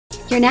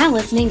You're now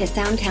listening to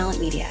Sound Talent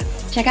Media.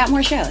 Check out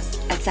more shows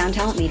at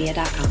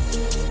soundtalentmedia.com.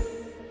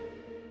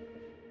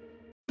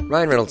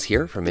 Ryan Reynolds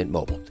here from Mint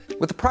Mobile.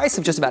 With the price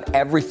of just about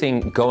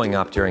everything going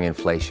up during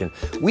inflation,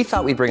 we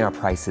thought we'd bring our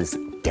prices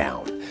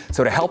down.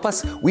 So to help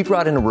us, we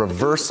brought in a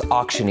reverse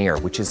auctioneer,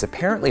 which is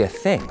apparently a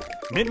thing.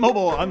 Mint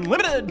Mobile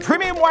Unlimited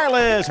Premium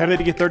Wireless. How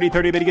to get 30,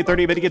 30, bit to get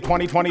 30, bit to get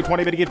 20, 20,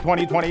 20, bit to get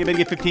 20, 20, bit to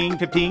get 15,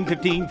 15,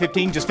 15,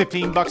 15, just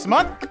 $15 a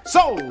month?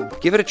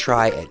 Sold! Give it a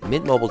try at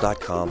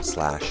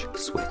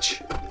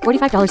mintmobile.com/switch.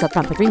 $45 up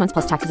front for 3 months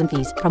plus taxes and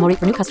fees. Promo rate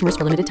for new customers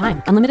for limited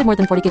time. Unlimited more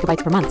than 40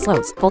 gigabytes per month.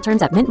 Slows full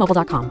terms at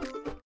mintmobile.com.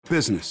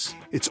 Business.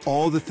 It's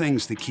all the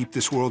things that keep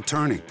this world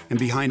turning. And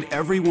behind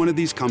every one of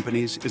these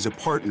companies is a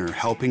partner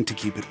helping to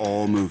keep it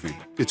all moving.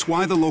 It's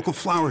why the local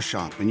flower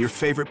shop and your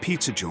favorite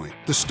pizza joint,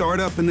 the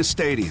startup and the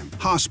stadium,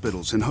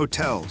 hospitals and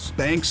hotels,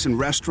 banks and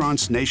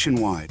restaurants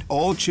nationwide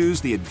all choose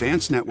the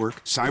advanced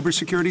network,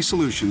 cybersecurity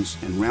solutions,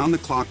 and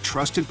round-the-clock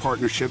trusted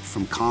partnership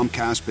from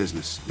Comcast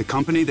Business, the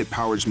company that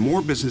powers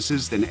more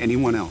businesses than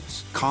anyone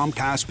else.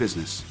 Comcast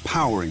Business,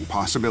 powering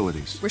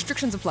possibilities.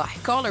 Restrictions apply.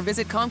 Call or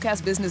visit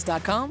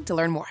ComcastBusiness.com to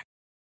learn more.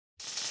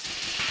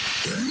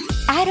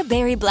 Add a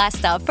berry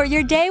blast off for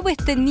your day with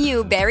the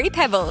new Berry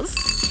Pebbles.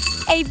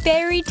 A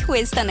berry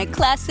twist on a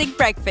classic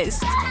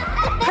breakfast.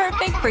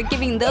 Perfect for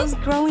giving those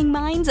growing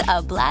minds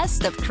a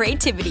blast of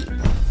creativity.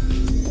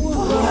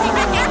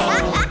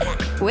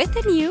 With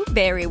a new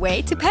berry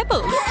way to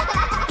Pebbles.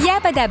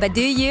 Yabba dabba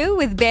do you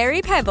with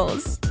Berry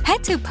Pebbles.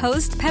 Head to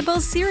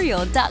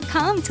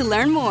postpebblescereal.com to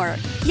learn more.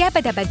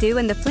 Yabba dabba do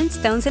and the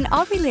Flintstones and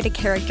all related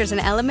characters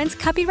and elements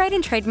copyright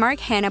and trademark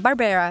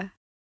Hanna-Barbera.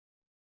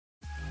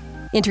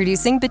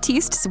 Introducing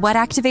Batiste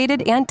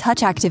Sweat-Activated and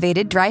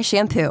Touch-Activated Dry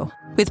Shampoo.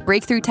 With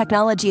breakthrough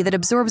technology that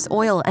absorbs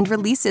oil and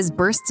releases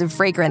bursts of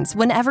fragrance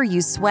whenever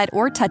you sweat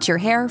or touch your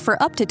hair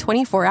for up to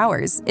 24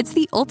 hours, it's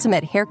the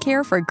ultimate hair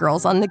care for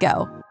girls on the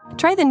go.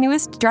 Try the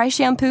newest dry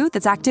shampoo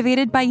that's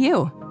activated by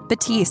you.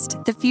 Batiste,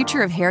 the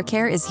future of hair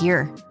care is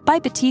here. Buy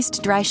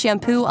Batiste Dry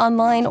Shampoo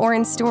online or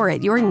in store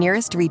at your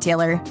nearest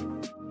retailer.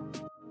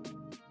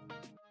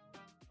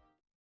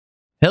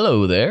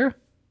 Hello there.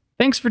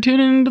 Thanks for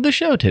tuning into the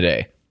show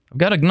today. I've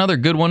got another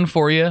good one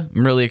for you.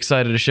 I'm really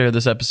excited to share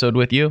this episode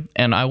with you,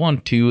 and I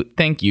want to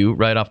thank you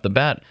right off the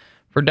bat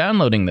for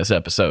downloading this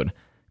episode.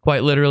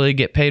 Quite literally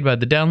get paid by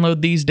the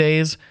download these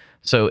days,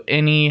 so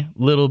any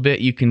little bit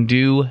you can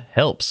do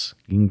helps.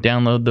 You can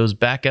download those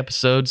back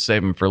episodes,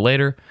 save them for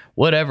later,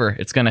 whatever.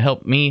 It's going to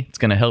help me. It's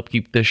going to help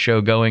keep this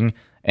show going,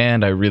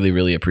 and I really,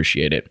 really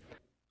appreciate it.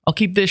 I'll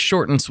keep this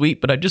short and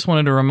sweet, but I just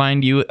wanted to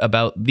remind you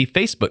about the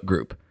Facebook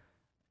group.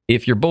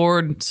 If you're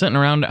bored sitting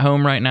around at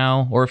home right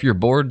now, or if you're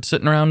bored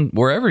sitting around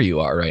wherever you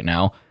are right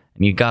now,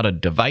 and you got a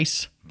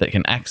device that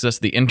can access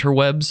the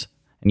interwebs,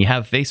 and you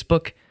have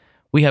Facebook,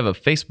 we have a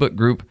Facebook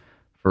group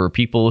for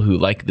people who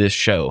like this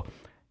show.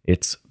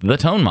 It's The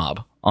Tone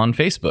Mob on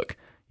Facebook.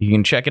 You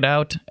can check it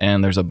out,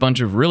 and there's a bunch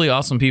of really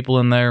awesome people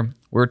in there.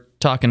 We're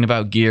talking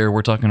about gear,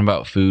 we're talking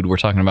about food, we're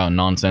talking about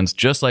nonsense,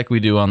 just like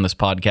we do on this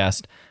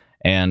podcast,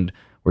 and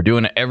we're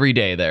doing it every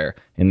day there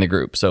in the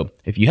group. So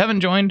if you haven't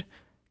joined,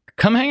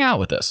 come hang out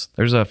with us.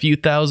 There's a few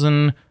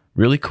thousand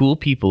really cool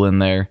people in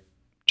there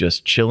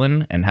just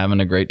chilling and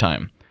having a great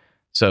time.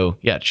 So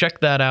yeah,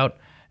 check that out.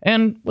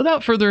 And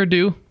without further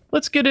ado,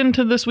 let's get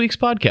into this week's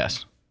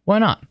podcast. Why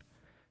not?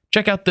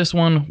 Check out this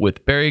one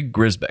with Barry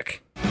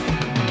Grzebik.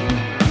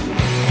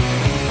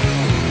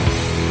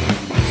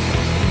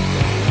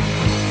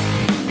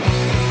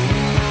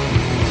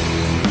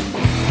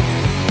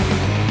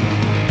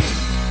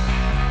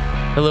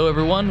 Hello,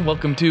 everyone.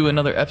 Welcome to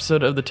another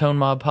episode of the Tone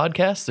Mob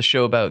Podcast, the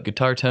show about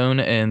guitar tone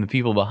and the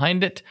people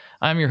behind it.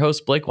 I'm your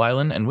host, Blake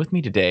Weiland, and with me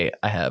today,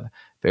 I have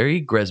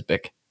Barry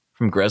Grzebik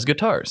from Grez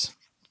Guitars.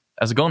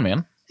 How's it going,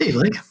 man? Hey,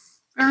 Blake.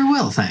 Very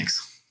well,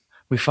 thanks.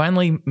 We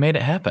finally made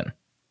it happen.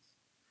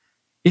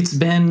 It's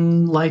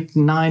been like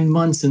 9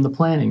 months in the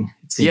planning,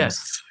 it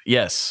seems.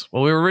 Yes.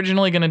 Well, we were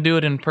originally going to do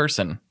it in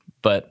person,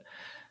 but,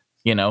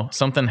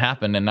 something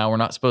happened, and now we're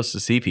not supposed to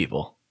see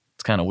people.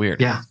 It's kind of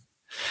weird. Yeah.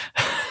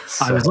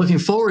 So, I was looking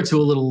forward to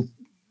a little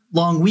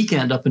long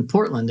weekend up in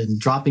Portland and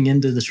dropping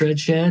into the shred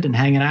shed and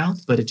hanging out,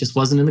 but it just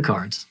wasn't in the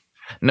cards.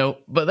 No,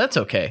 but that's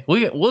okay.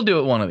 We'll do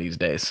it one of these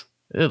days.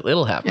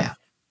 It'll happen. Yeah.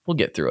 We'll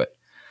get through it.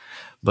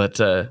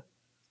 But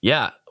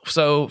yeah.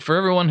 So for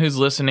everyone who's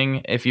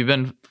listening, if you've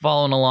been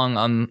following along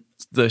on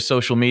the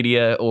social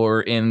media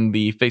or in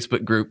the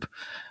Facebook group,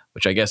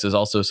 which I guess is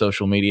also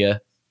social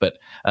media, but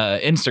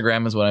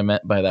Instagram is what I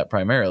meant by that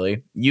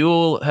primarily,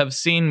 you'll have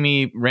seen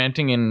me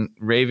ranting and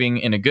raving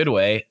in a good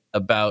way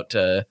about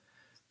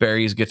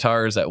Barry's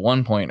guitars at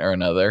one point or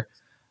another.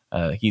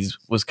 He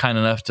was kind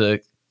enough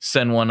to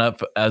send one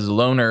up as a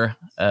loaner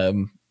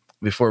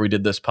before we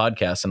did this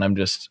podcast, and I'm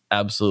just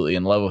absolutely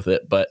in love with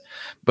it. But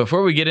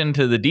before we get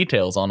into the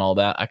details on all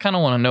that, I kind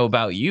of want to know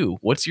about you.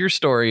 What's your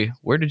story?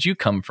 Where did you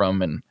come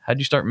from, and how'd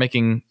you start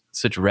making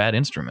such rad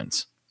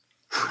instruments?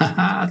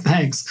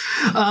 Thanks.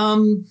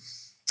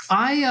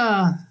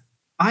 I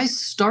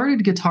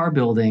started guitar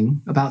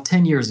building about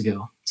 10 years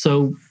ago,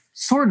 so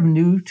sort of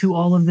new to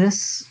all of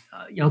this.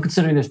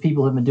 considering there's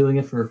people who have been doing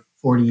it for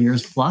 40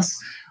 years plus.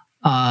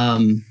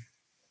 Before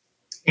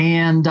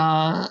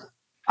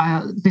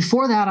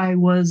that,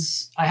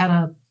 I had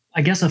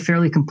a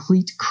fairly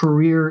complete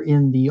career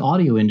in the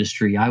audio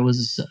industry. I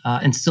was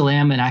and still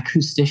am an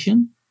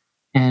acoustician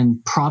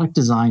and product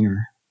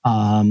designer.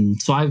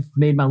 So I've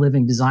made my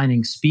living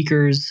designing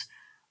speakers,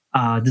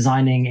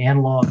 designing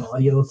analog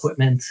audio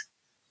equipment,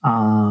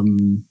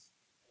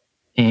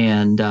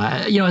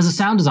 as a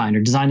sound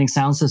designer, designing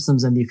sound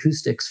systems and the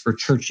acoustics for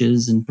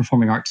churches and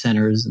performing arts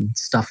centers and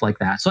stuff like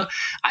that. So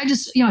I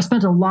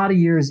spent a lot of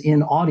years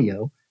in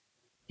audio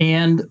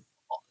and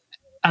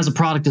as a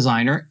product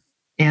designer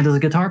and as a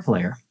guitar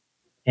player.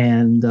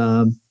 And,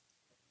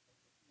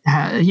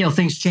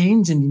 things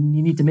change and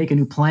you need to make a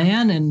new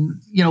plan.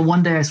 And,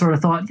 one day I sort of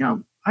thought,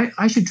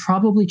 I should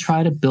probably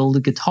try to build a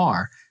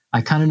guitar.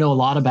 I kind of know a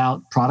lot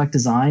about product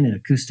design and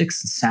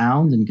acoustics and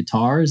sound and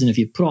guitars. And if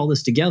you put all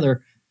this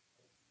together,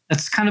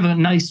 that's kind of a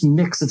nice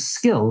mix of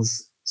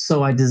skills.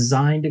 So I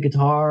designed a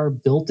guitar,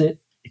 built it.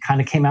 It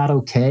kind of came out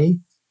okay.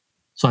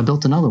 So I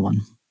built another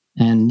one.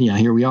 And,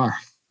 here we are.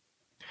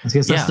 I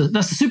guess that's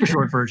the super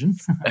short version.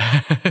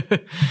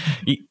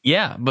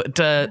 Yeah, but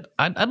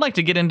I'd like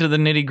to get into the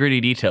nitty gritty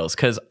details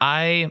because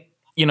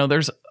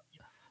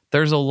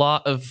there's a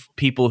lot of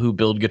people who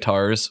build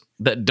guitars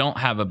that don't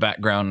have a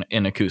background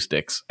in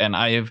acoustics. And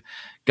I've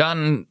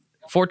gotten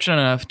fortunate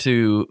enough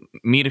to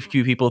meet a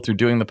few people through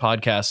doing the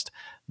podcast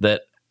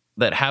that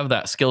have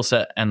that skill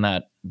set and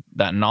that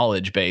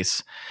knowledge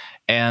base.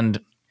 And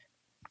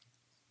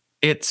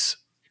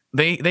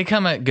they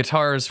come at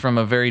guitars from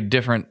a very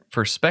different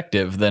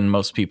perspective than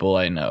most people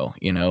I know.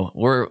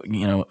 We're,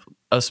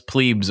 us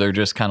plebes are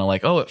just kind of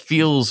like, oh, it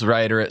feels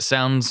right, or it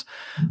sounds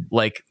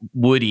like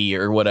woody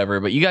or whatever,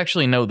 but you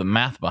actually know the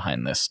math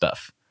behind this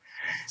stuff.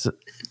 So,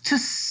 to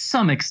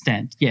some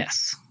extent,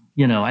 yes.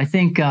 I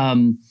think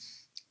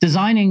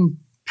designing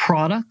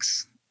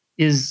products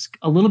is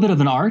a little bit of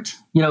an art.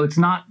 It's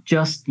not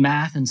just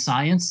math and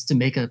science to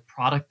make a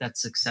product that's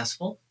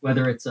successful,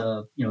 whether it's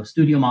a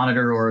studio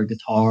monitor or a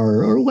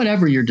guitar or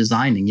whatever you're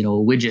designing, a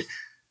widget.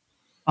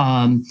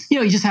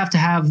 You just have to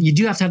have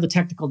the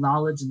technical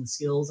knowledge and the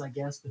skills, I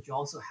guess, but you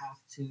also have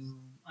to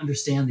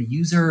understand the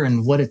user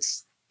and what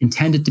it's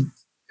intended to,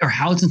 or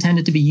how it's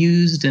intended to be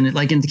used. And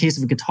like in the case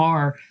of a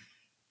guitar,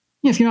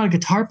 if you're not a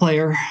guitar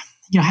player,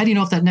 how do you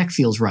know if that neck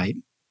feels right?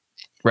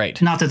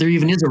 Right. Not that there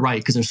even is a right,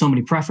 because there's so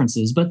many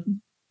preferences, but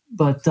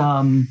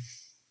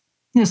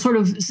sort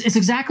of, it's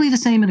exactly the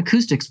same in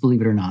acoustics, believe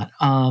it or not,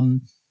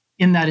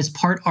 in that it's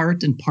part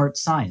art and part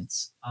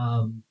science.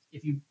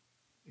 If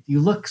you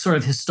look sort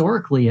of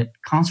historically at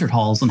concert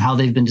halls and how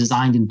they've been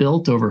designed and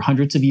built over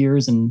hundreds of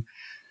years and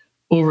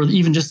over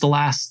even just the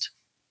last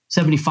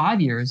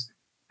 75 years,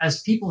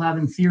 as people have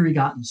in theory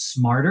gotten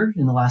smarter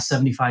in the last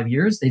 75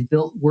 years, they've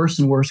built worse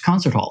and worse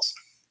concert halls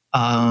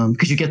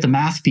because you get the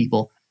math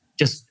people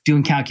just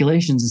doing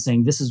calculations and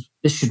saying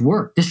this should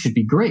work, this should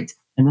be great,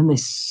 and then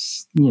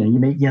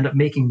you end up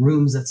making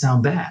rooms that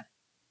sound bad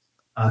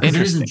because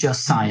it isn't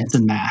just science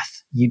and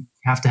math. You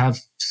have to have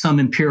some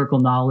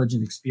empirical knowledge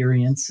and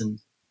experience,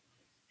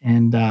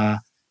 and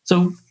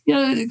so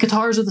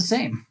guitars are the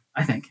same,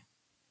 I think.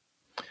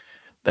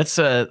 That's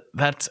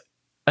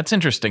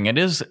interesting.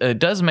 It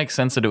does make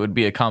sense that it would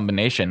be a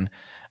combination.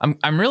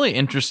 I'm really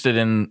interested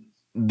in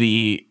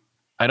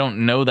I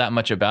don't know that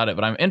much about it,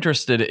 but I'm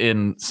interested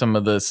in some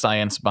of the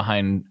science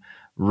behind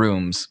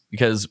rooms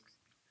because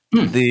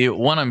the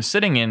one I'm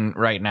sitting in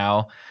right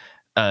now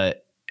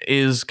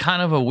is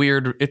kind of a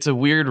weird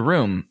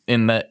room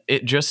in that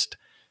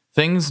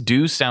things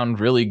do sound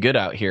really good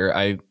out here.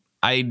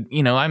 I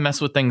mess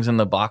with things in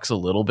the box a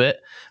little bit,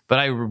 but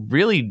I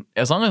really,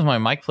 as long as my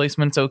mic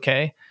placement's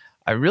okay,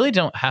 I really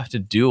don't have to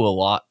do a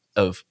lot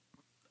of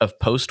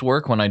post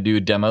work when I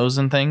do demos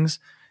and things.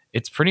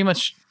 It's pretty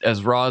much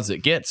as raw as it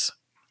gets.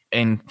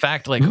 In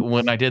fact, like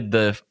when I did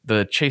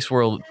the Chase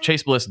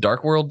Bliss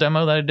Dark World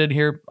demo that I did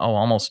here,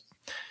 almost,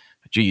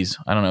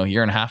 I don't know, a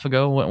year and a half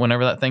ago,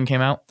 whenever that thing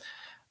came out,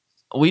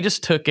 we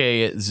just took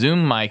a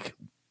Zoom mic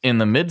in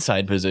the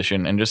mid-side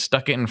position and just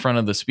stuck it in front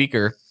of the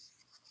speaker.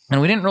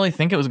 And we didn't really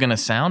think it was going to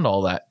sound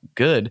all that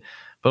good.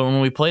 But when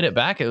we played it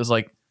back, it was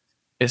like,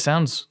 it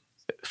sounds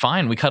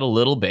fine. We cut a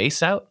little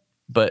bass out,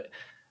 and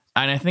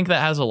I think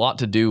that has a lot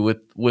to do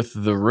with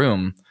the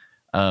room.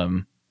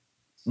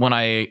 When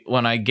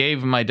I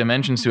gave my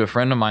dimensions to a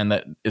friend of mine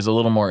that is a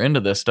little more into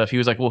this stuff, he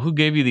was like, well, who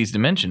gave you these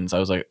dimensions? I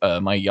was like,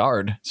 my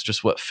yard. It's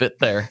just what fit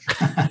there.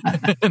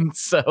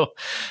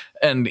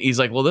 and he's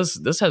like, well,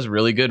 this has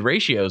really good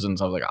ratios. And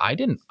so I was like, I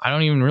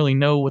don't even really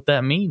know what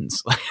that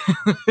means.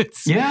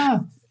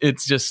 It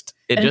just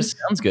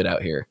sounds good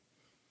out here.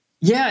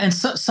 Yeah. And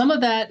so, some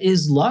of that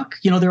is luck.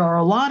 There are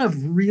a lot of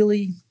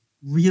really,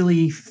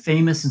 really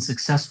famous and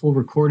successful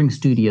recording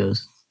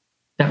studios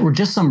that were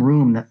just some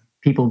room that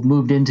people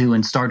moved into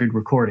and started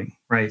recording,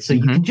 right? So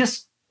you can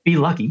just be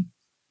lucky,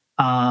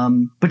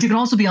 but you can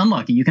also be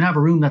unlucky. You can have a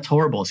room that's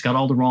horrible. It's got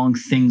all the wrong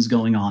things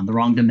going on, the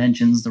wrong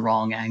dimensions, the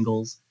wrong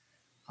angles.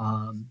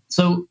 And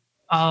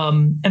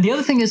the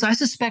other thing is, I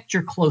suspect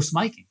you're close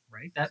micing, right?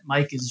 right? That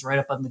mic is right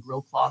up on the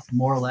grill cloth,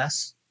 more or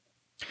less.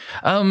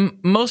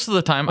 Most of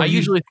the time, I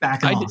usually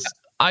back off.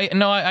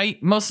 I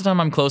most of the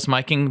time I'm close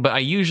miking, but I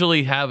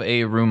usually have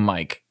a room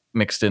mic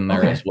mixed in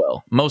there as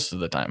well. Most of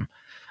the time,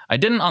 I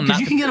didn't on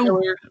that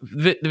particular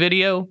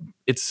video.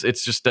 It's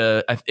just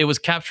it was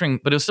capturing,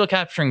 but it was still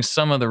capturing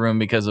some of the room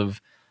because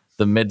of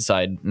the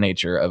mid-side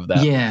nature of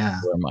that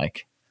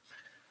mic.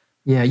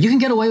 Yeah, you can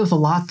get away with a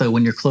lot though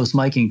when you're close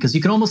miking, because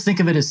you can almost think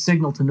of it as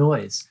signal to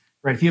noise,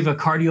 right? If you have a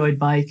cardioid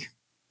mic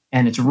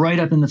and it's right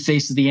up in the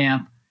face of the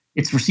amp,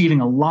 it's receiving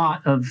a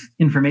lot of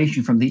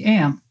information from the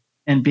amp,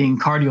 and being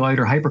cardioid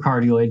or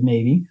hypercardioid,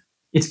 maybe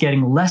it's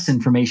getting less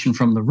information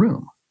from the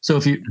room. So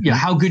if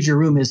how good your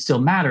room is still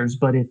matters,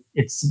 but it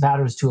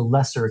matters to a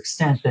lesser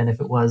extent than if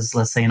it was,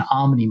 let's say, an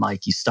Omni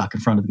mic you stuck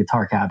in front of the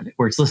guitar cabinet,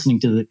 where it's listening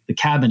to the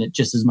cabinet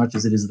just as much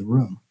as it is the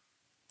room.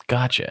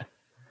 Gotcha.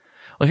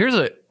 Well, here's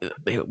I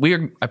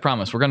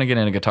promise we're going to get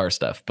into guitar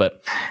stuff,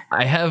 but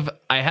I have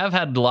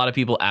had a lot of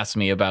people ask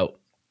me about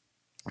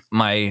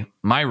my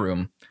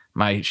room,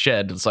 my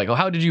shed. It's like, oh,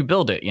 how did you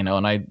build it? And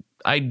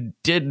I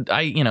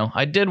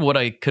did what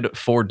I could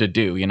afford to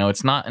do.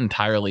 It's not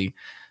entirely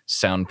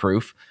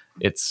soundproof.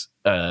 It's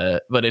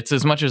but it's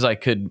as much as I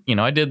could.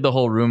 I did the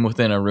whole room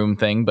within a room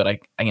thing, but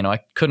I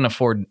couldn't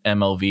afford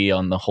MLV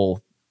on the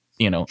whole,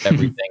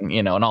 everything,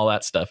 and all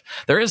that stuff.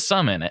 There is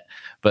some in it,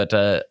 but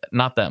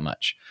not that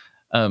much.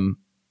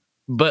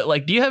 But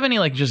like, do you have any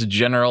like just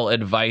general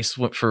advice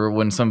for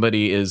when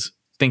somebody is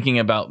thinking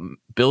about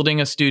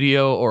building a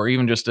studio or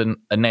even just a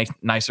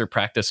nicer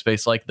practice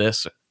space like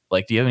this?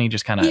 Like, do you have any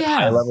just kind of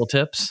high level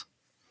tips?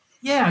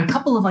 Yeah, a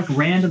couple of like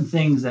random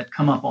things that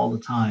come up all the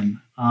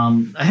time.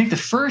 I think the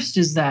first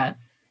is that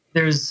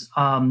there's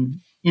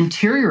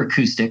interior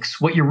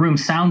acoustics, what your room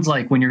sounds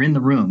like when you're in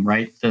the room,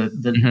 right?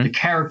 The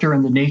character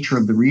and the nature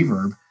of the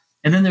reverb.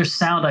 And then there's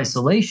sound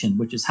isolation,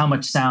 which is how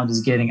much sound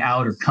is getting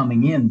out or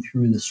coming in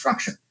through the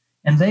structure.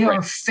 And they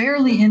are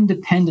fairly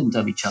independent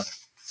of each other.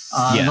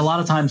 And a lot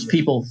of times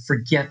people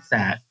forget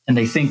that, and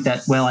they think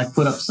that, well, I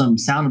put up some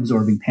sound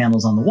absorbing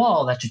panels on the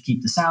wall that should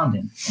keep the sound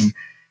in.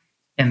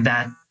 And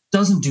that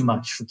doesn't do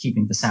much for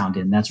keeping the sound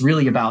in. That's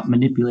really about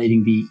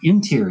manipulating the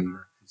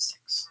interior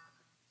acoustics.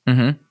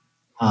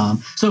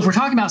 So if we're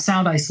talking about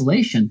sound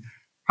isolation,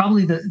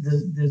 probably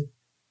the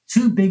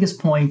two biggest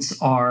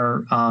points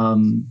are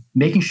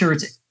making sure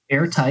it's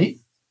airtight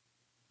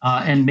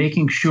and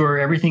making sure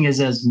everything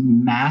is as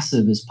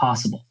massive as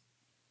possible,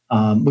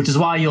 which is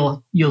why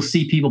you'll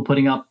see people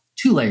putting up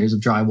 2 layers of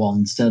drywall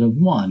instead of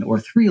 1, or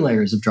 3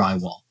 layers of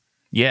drywall.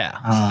 Yeah,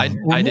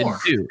 I did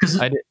too.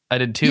 I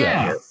did too.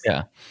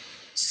 Yeah.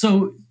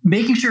 So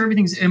making sure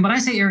everything's, and when I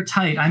say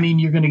airtight, I mean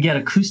you're going to get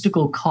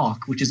acoustical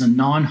caulk, which is a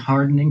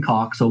non-hardening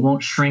caulk, so it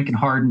won't shrink and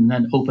harden and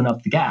then open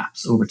up the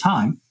gaps over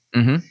time.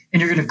 And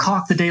you're going to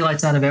caulk the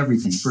daylights out of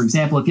everything. For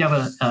example, if you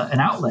have an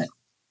outlet,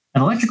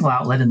 an electrical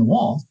outlet in the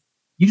wall,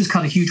 you just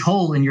cut a huge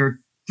hole in your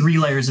 3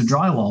 layers of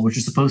drywall, which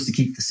is supposed to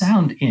keep the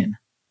sound in.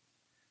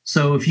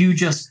 So if you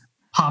just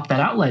pop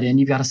that outlet in,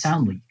 you've got a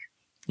sound leak.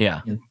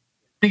 Yeah.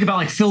 Think about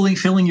like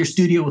filling your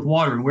studio with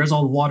water, and where's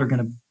all the water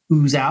going to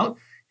ooze out?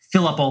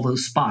 Fill up all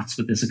those spots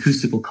with this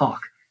acoustical caulk.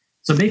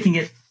 So making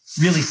it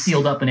really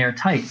sealed up and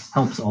airtight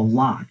helps a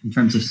lot in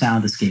terms of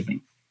sound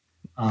escaping.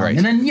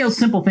 And then,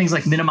 simple things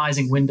like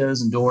minimizing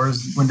windows and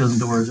doors. Windows and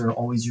doors are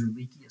always your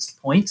leakiest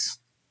points.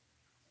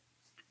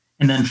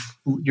 And then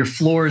your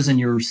floors and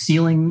your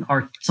ceiling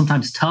are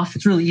sometimes tough.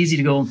 It's really easy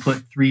to go and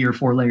put 3 or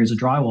 4 layers of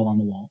drywall on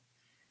the wall.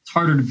 It's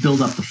harder to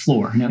build up the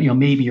floor.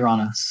 Maybe you're on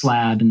a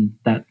slab and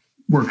that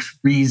works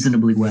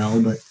reasonably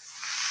well, but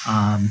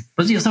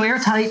so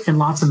airtight and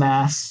lots of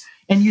mass.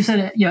 And you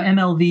said,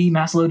 MLV,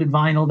 mass loaded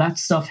vinyl, that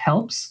stuff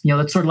helps.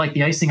 That's sort of like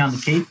the icing on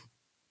the cake.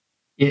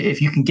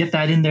 If you can get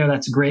that in there,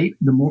 that's great.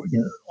 The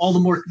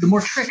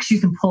more tricks you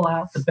can pull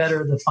out, the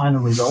better the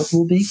final result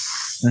will be.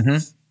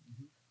 And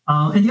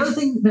the other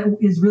thing that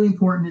is really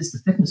important is the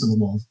thickness of the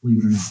walls, believe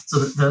it or not. So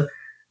that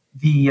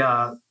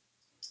the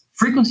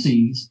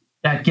frequencies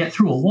that get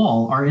through a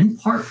wall are in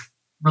part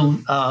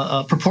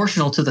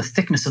proportional to the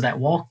thickness of that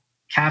wall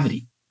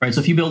cavity, right?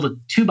 So if you build a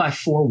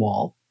 2x4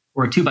 wall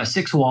or a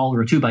 2x6 wall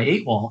or a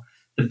 2x8 wall,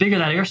 the bigger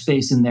that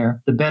airspace in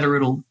there, the better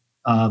it'll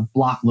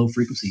block low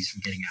frequencies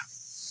from getting out.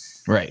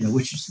 Right.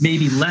 Which is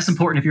maybe less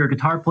important if you're a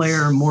guitar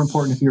player, or more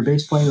important if you're a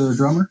bass player or a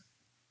drummer.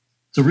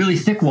 So really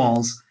thick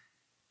walls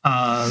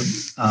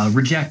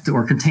reject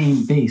or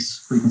contain bass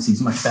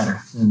frequencies much better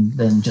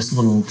than just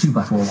little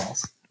 2x4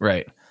 walls.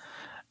 Right.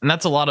 And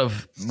that's a lot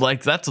of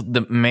that's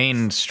the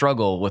main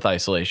struggle with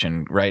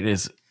isolation, right?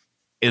 Is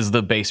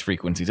the bass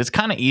frequencies. It's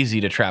kind of easy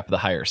to trap the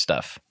higher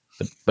stuff,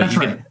 but that's you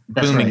right. get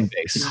booming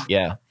bass.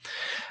 Yeah.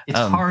 It's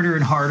harder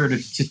and harder to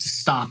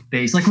stop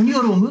bass. Like when you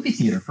go to a movie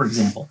theater, for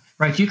example,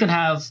 right? You can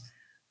have,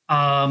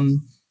 a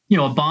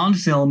Bond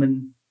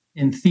film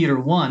in theater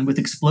 1 with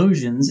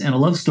explosions and a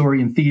love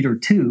story in theater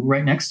 2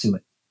 right next to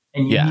it.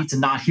 And you need to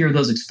not hear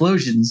those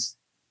explosions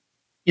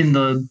in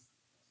the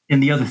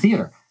other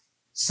theater.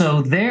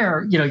 So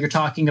there, you're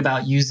talking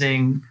about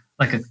using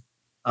like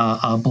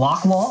a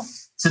block wall,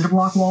 cinder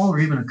block wall, or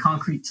even a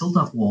concrete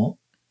tilt-up wall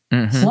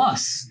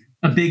plus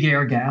a big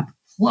air gap,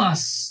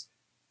 plus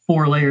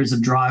 4 layers of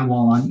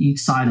drywall on each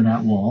side of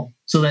that wall,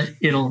 so that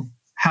it'll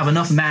have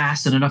enough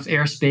mass and enough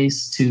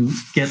airspace to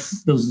get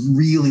those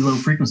really low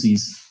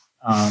frequencies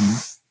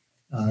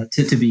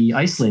to be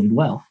isolated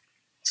well.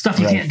 Stuff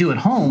you can't do at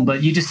home,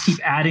 but you just keep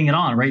adding it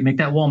on, right? Make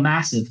that wall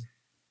massive.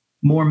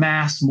 More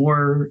mass,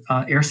 more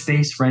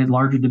airspace, right?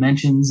 Larger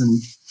dimensions,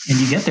 and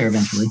you get there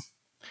eventually.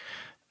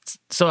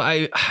 So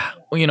I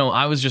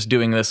was just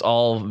doing this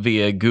all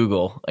via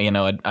Google.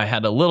 I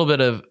had a little bit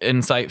of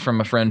insight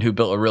from a friend who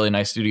built a really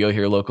nice studio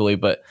here locally,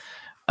 but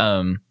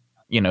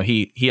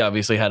he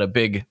obviously had a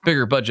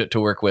bigger budget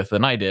to work with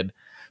than I did.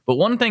 But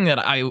one thing that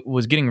I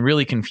was getting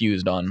really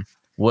confused on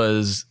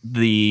was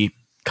the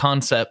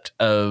concept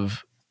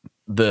of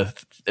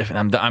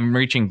I'm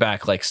reaching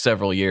back like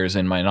several years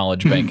in my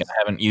knowledge bank, and I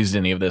haven't used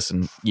any of this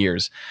in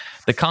years.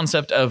 The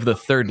concept of the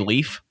third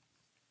leaf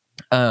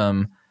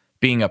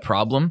being a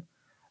problem.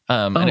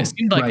 And it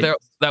seemed like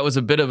that was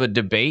a bit of a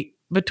debate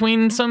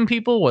between some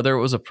people, whether it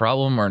was a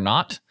problem or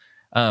not.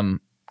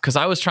 Because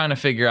I was trying to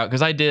figure out,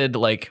 because I did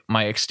like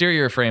my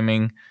exterior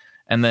framing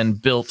and then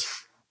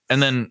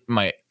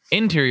my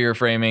interior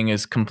framing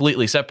is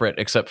completely separate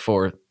except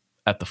for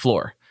at the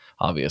floor,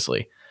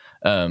 obviously.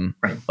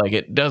 Like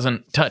it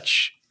doesn't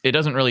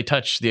really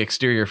touch the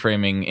exterior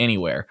framing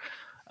anywhere.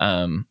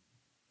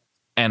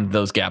 And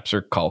those gaps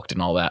are caulked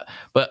and all that.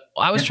 But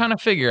I was trying to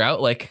figure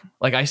out, like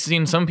I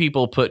seen some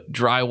people put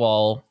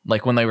drywall,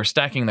 like when they were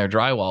stacking their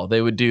drywall,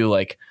 they would do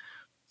like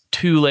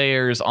 2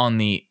 layers on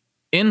the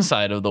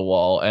inside of the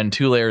wall and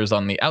 2 layers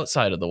on the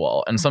outside of the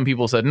wall. And some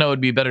people said, no,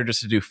 it'd be better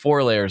just to do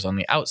 4 layers on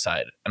the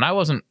outside. And I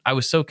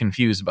was so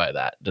confused by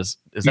that. Is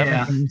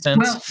that making sense?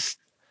 Well,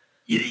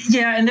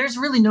 yeah. And there's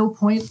really no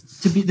point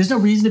there's no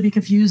reason to be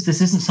confused. This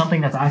isn't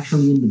something that's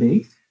actually in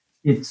debate.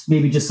 It's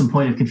maybe just some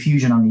point of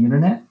confusion on the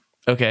internet.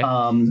 Okay.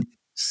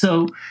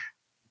 So,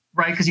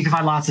 right, because you can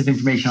find lots of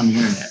information on the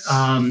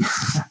internet.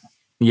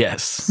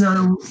 Yes.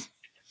 So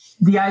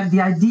the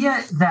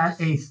idea that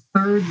a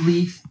third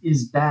leaf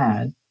is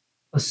bad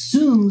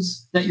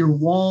assumes that your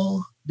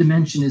wall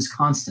dimension is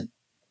constant.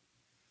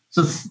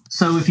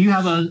 So if you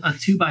have a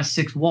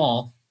 2x6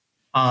 wall,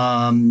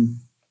 and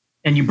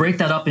you break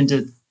that up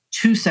into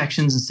 2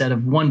 sections instead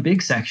of 1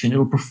 big section,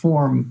 it'll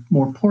perform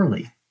more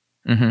poorly.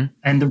 Mm-hmm.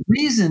 And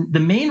the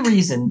main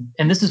reason,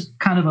 and this is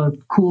kind of a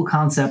cool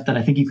concept that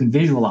I think you can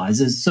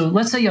visualize, is so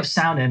let's say you have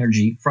sound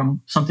energy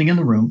from something in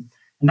the room,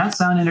 and that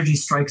sound energy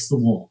strikes the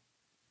wall.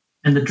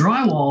 And the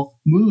drywall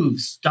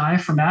moves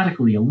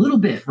diaphragmatically a little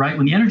bit, right?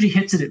 When the energy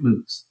hits it, it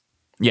moves.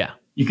 Yeah.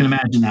 You can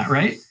imagine that,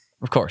 right?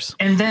 Of course.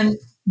 And then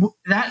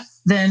that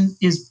then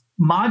is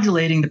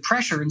modulating the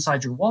pressure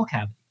inside your wall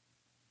cavity,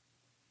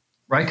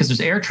 right? Because there's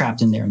air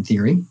trapped in there in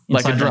theory.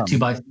 Like a drum.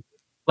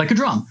 Like a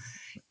drum.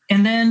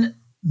 And then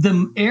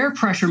the air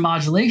pressure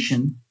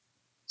modulation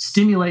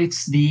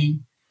stimulates the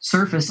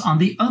surface on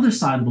the other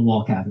side of the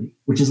wall cavity,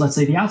 which is, let's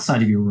say, the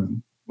outside of your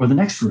room or the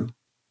next room.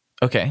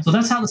 Okay. So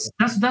that's how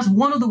that's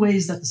one of the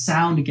ways that the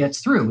sound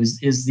gets through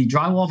is the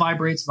drywall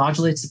vibrates,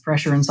 modulates the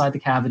pressure inside the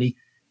cavity,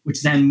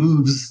 which then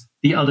moves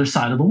the other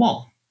side of the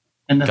wall.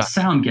 And that's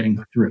sound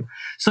getting through.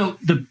 So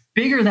the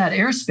bigger that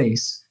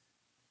airspace,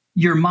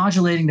 you're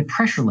modulating the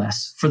pressure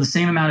less for the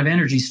same amount of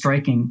energy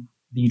striking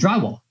the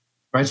drywall.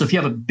 Right. So if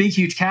you have a big,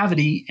 huge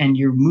cavity and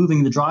you're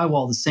moving the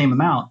drywall the same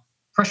amount,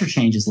 pressure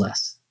change is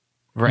less.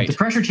 Right. If the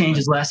pressure change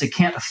is less, it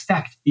can't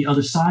affect the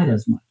other side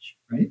as much.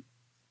 Right.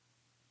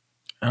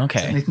 Okay.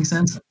 Is that making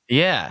sense?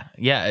 Yeah.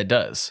 Yeah, it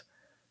does.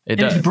 If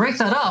you break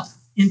that up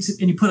and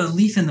you put a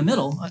leaf in the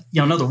middle,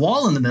 another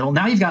wall in the middle,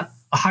 now you've got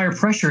a higher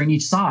pressure in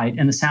each side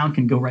and the sound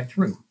can go right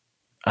through.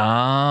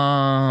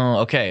 Oh,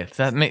 okay.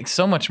 That makes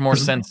so much more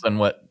sense than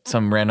what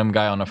some random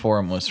guy on a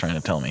forum was trying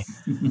to tell me.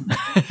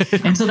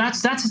 And so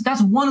that's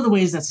one of the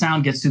ways that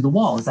sound gets through the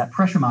wall is that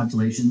pressure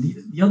modulation.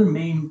 The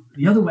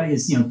other way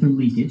is through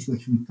leakage,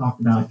 which we talked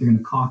about. You're going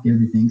to caulk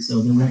everything,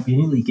 so there won't be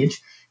any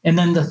leakage. And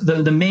then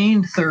the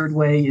main third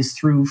way is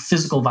through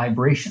physical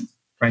vibration,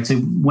 right? So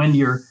when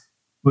your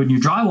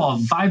drywall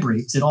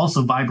vibrates, it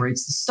also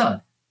vibrates the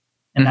stud,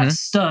 and that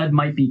stud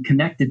might be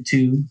connected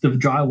to the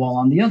drywall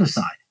on the other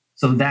side.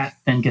 So that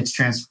then gets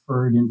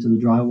transferred into the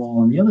drywall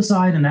on the other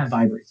side, and that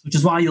vibrates, which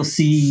is why you'll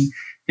see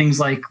things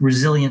like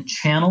resilient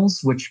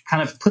channels, which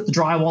kind of put the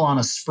drywall on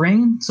a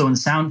spring. So when the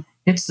sound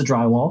hits the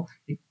drywall,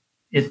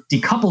 it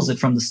decouples it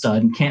from the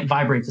stud and can't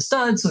vibrate the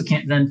stud, so it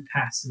can't then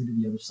pass through to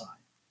the other side.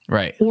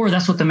 Right. Or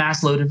that's what the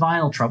mass-loaded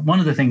vinyl one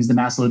of the things the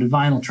mass-loaded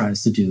vinyl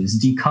tries to do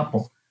is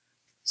decouple,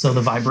 so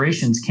the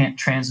vibrations can't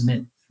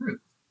transmit through.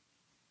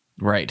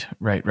 Right.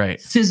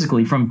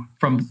 Physically from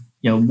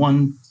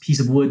one piece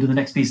of wood to the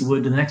next piece of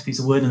wood to the next piece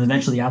of wood, and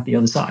eventually out the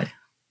other side.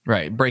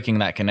 Right, breaking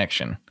that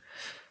connection.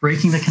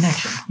 Breaking the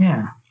connection.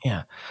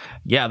 Yeah.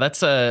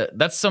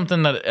 That's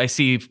something that I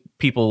see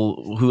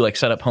people who like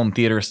set up home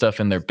theater stuff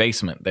in their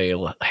basement. They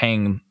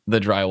hang the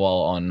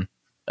drywall on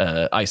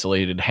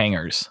isolated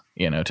hangers,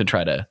 to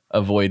try to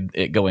avoid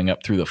it going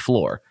up through the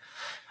floor.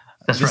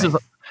 That's right.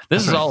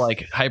 This is all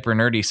like hyper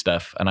nerdy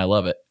stuff, and I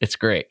love it. It's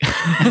great.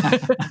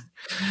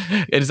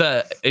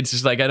 It's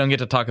just like I don't get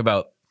to talk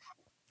about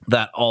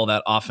that all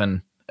that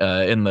often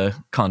in the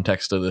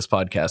context of this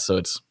podcast, so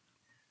it's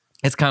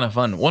kind of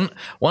fun. One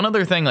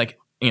other thing, like,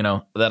 you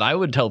know, that I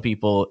would tell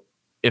people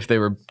if they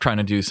were trying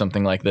to do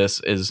something like this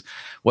is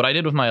what I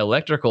did with my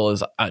electrical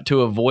is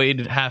to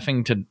avoid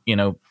having to, you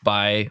know,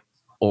 buy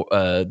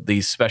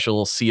these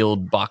special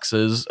sealed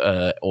boxes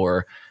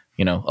or,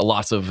 you know,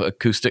 lots of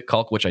acoustic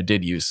caulk, which I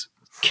did use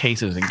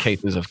cases and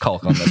cases of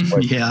caulk on this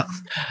board. Yeah.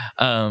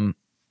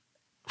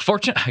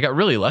 Fortunately, I got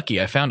really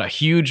lucky. I found a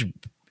huge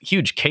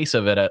case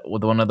of it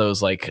with one of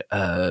those, like,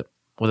 what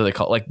do they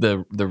call it? Like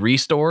the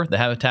Restore, the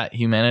Habitat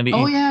Humanity.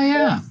 Oh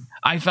yeah.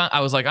 I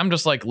was like, I'm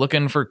just like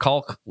looking for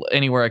caulk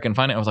anywhere I can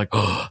find it. I was like,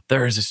 oh,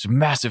 there is this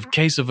massive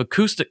case of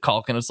acoustic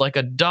caulk and it's like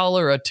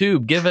 $1 a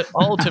tube. Give it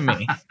all to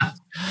me.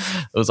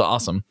 It was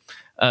awesome.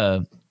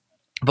 But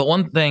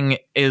one thing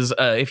is,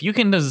 if you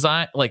can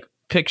design, like,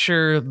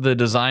 picture the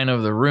design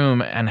of the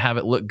room and have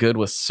it look good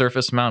with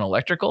surface mount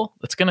electrical,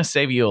 that's going to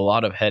save you a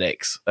lot of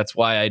headaches. That's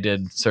why I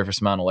did surface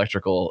mount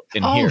electrical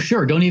in here. Oh,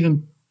 sure. Don't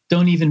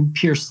even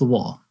pierce the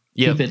wall.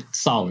 Yep. Keep it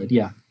solid.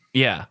 Yeah.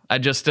 Yeah. I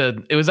just,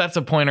 that's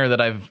a pointer that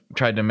I've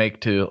tried to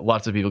make to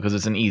lots of people because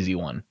it's an easy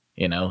one.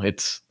 You know,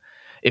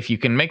 if you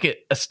can make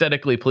it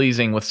aesthetically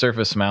pleasing with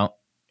surface mount,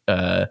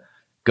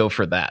 go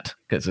for that,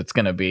 because it's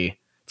going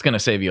to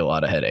save you a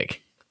lot of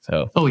headache.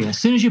 So. Oh yeah. As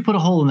soon as you put a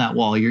hole in that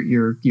wall,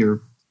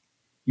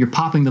 you're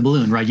popping the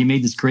balloon, right? You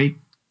made this great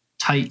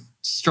tight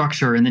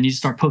structure, and then you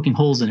just start poking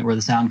holes in it where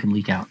the sound can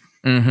leak out.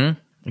 Mm-hmm.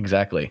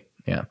 Exactly.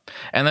 Yeah.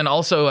 And then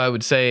also I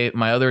would say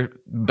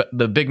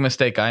the big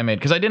mistake I made,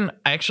 because I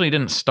actually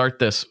didn't start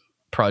this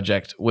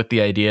project with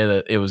the idea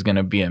that it was going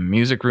to be a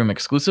music room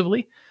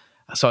exclusively.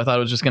 So I thought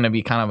it was just going to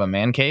be kind of a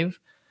man cave,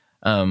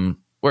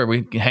 where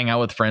we hang out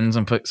with friends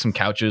and put some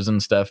couches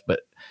and stuff. But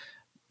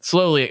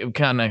slowly it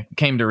kind of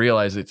came to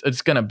realize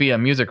it's going to be a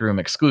music room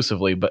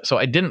exclusively. But so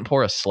I didn't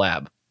pour a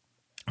slab.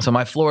 So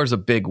my floor is a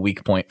big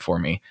weak point for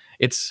me.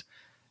 It's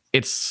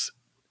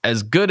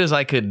as good as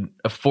I could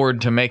afford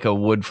to make a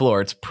wood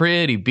floor. It's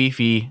pretty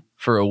beefy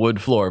for a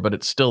wood floor, but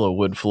it's still a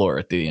wood floor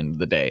at the end of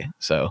the day.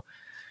 So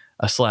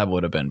a slab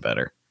would have been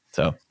better.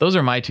 So those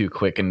are my two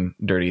quick and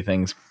dirty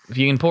things. If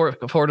you can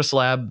afford a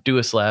slab, do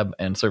a slab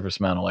and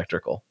surface mount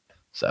electrical.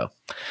 So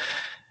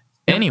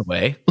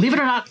anyway, believe it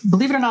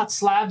or not,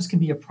 slabs can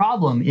be a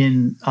problem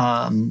in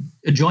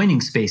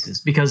adjoining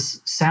spaces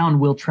because sound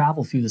will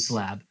travel through the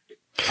slab.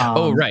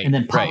 Right. And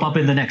then pop up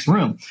in the next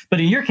room.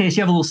 But in your case,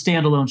 you have a little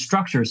standalone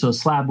structure, so a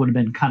slab would have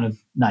been kind of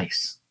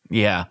nice.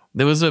 Yeah,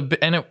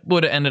 and it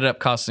would have ended up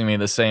costing me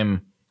the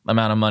same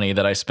amount of money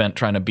that I spent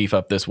trying to beef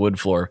up this wood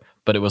floor.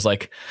 But it was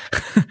like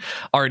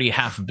already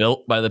half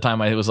built by the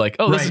time I was like,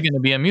 oh, this is going to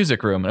be a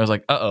music room. And I was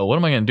like, what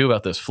am I going to do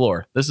about this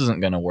floor? This isn't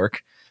going to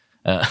work.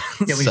 When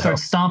you start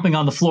stomping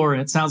on the floor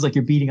and it sounds like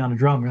you're beating on a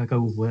drum, you're like,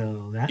 oh,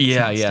 well, that's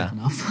not stiff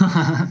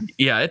enough.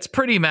 Yeah, it's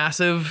pretty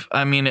massive.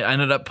 I mean, I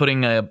ended up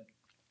putting like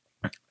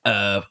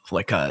a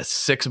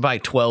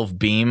 6x12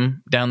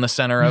 beam down the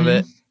center of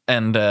it,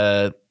 and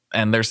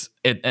there's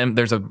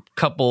a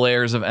couple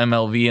layers of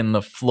MLV in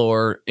the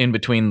floor in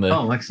between the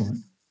excellent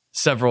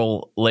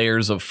several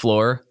layers of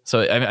floor. So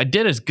I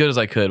did as good as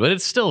I could, but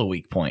it's still a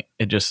weak point.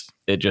 It just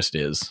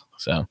is.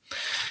 So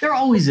there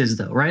always is,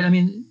 though, right? I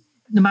mean,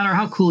 no matter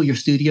how cool your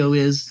studio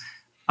is,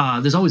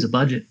 there's always a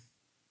budget.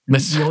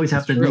 You always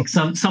have to make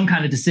some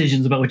kind of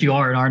decisions about what you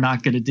are and are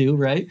not going to do,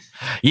 right?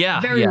 Yeah,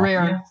 very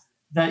rare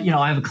that, you know,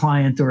 I have a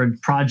client or a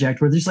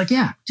project where they're just like,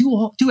 yeah,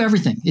 do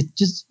everything. It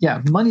just,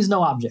 money's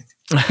no object.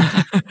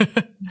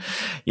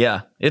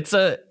 Yeah, it's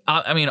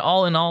I mean,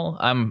 all in all,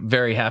 I'm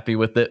very happy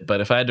with it. But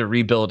if I had to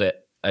rebuild it,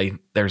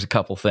 there's a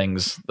couple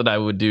things that I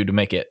would do to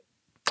make it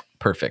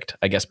perfect.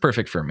 I guess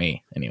perfect for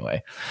me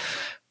anyway.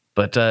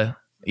 But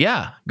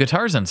yeah,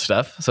 guitars and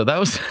stuff. So that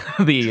was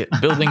the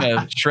building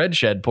a shred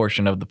shed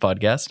portion of the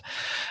podcast.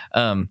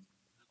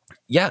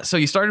 Yeah, so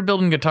you started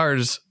building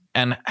guitars.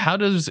 And how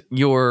does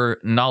your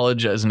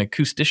knowledge as an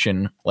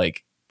acoustician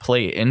like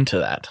play into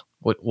that?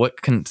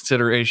 What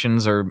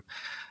considerations or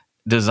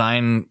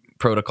design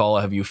protocol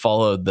have you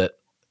followed that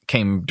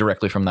came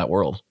directly from that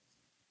world?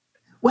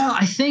 Well,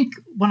 I think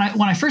when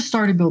I first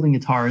started building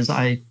guitars,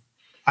 I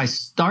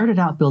started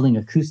out building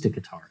acoustic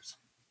guitars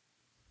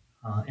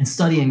and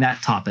studying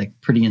that topic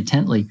pretty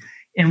intently.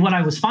 And what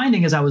I was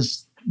finding as I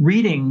was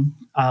reading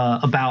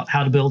about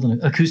how to build an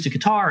acoustic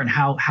guitar and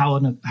how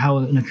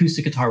an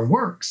acoustic guitar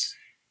works,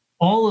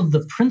 all of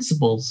the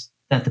principles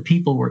that the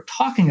people were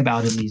talking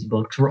about in these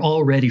books were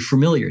already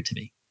familiar to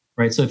me,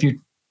 right? So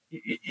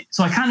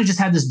I kind of just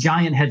had this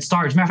giant head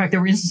start. As a matter of fact, there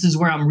were instances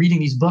where I'm reading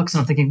these books and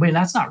I'm thinking, wait,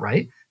 that's not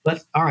right.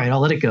 But all right, I'll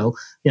let it go,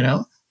 you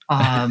know?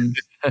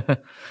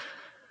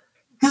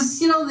 Because,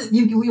 you know,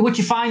 what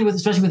you find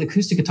especially with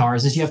acoustic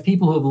guitars is you have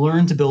people who have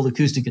learned to build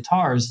acoustic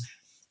guitars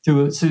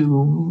through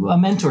a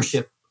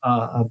mentorship,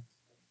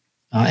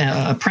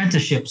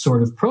 apprenticeship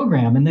sort of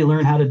program, and they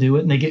learn how to do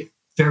it and they get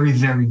very,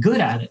 very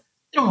good at it.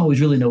 They don't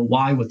always really know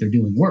why what they're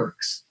doing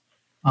works.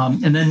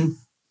 And then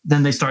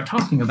then they start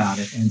talking about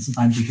it. And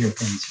sometimes you hear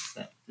things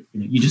that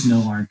you just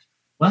know aren't,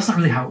 well, that's not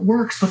really how it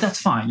works, but that's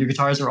fine. Your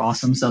guitars are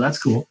awesome, so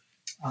that's cool.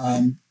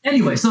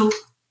 Anyway, so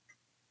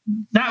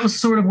that was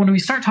sort of when we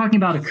start talking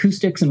about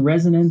acoustics and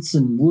resonance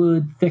and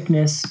wood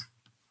thickness.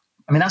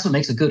 I mean, that's what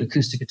makes a good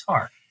acoustic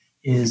guitar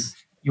is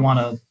you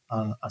want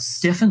a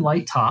stiff and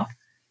light top,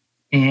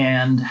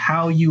 and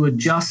how you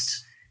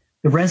adjust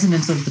the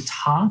resonance of the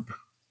top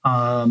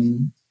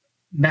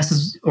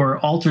messes or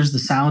alters the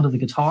sound of the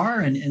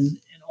guitar. And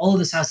all of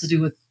this has to do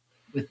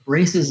with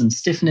braces and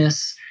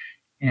stiffness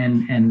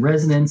and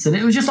resonance. And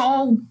it was just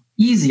all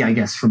easy, I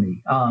guess, for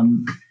me.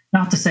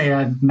 Not to say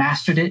I've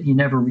mastered it. You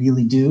never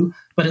really do.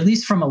 But at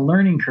least from a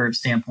learning curve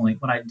standpoint,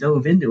 when I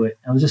dove into it,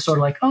 I was just sort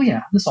of like, oh,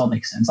 yeah, this all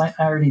makes sense. I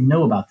already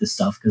know about this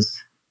stuff because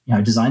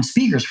I design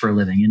speakers for a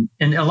living.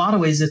 And in a lot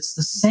of ways, it's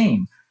the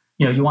same.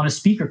 You want a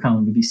speaker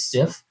cone to be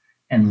stiff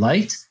and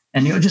light,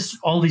 and just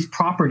all these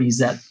properties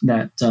that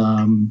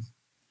are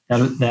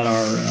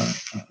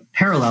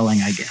paralleling,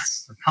 I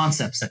guess, or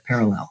concepts that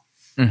parallel.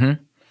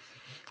 Mm-hmm.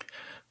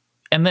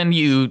 And then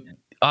you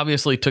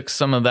obviously took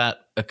some of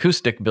that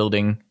acoustic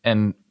building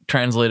and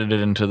translated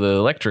it into the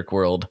electric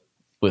world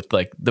with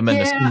like the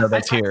Mendocino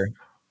that's here.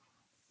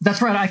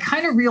 That's right. I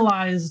kind of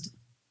realized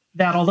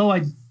that although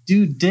I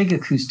do dig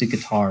acoustic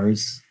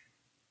guitars,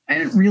 I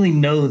didn't really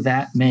know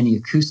that many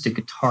acoustic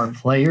guitar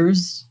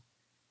players.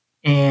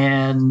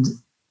 And,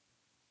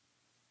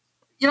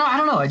 I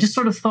don't know. I just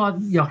sort of thought,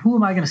 who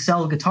am I going to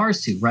sell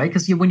guitars to, right?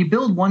 Because when you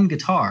build one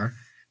guitar,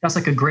 that's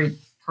like a great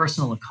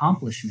personal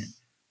accomplishment.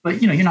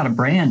 But, you're not a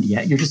brand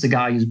yet. You're just a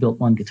guy who's built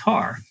one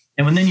guitar.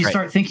 And when then you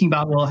start thinking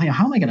about, well, hey,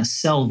 how am I going to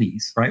sell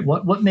these, right?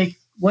 What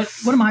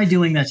am I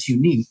doing that's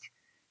unique?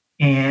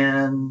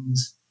 And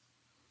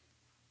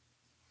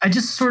I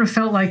just sort of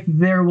felt like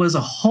there was a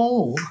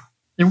hole.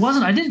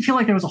 I didn't feel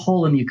like there was a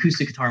hole in the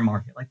acoustic guitar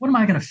market. Like, what am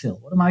I going to fill?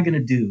 What am I going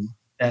to do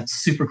that's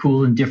super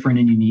cool and different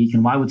and unique?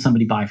 And why would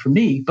somebody buy from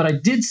me? But I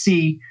did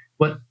see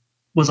what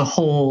was a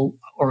hole,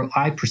 or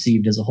I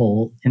perceived as a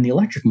hole, in the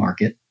electric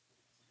market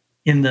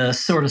in the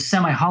sort of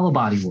semi-hollow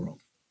body world.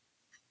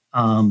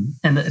 And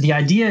the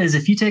idea is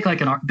if you take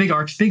like a big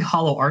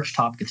hollow arch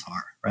top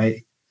guitar,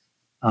 right?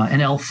 An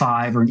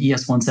L5 or an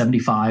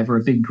ES175 or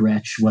a big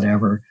Gretsch,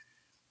 whatever.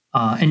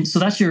 And so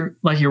that's your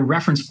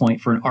reference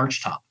point for an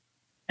arch top.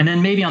 And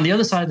then maybe on the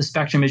other side of the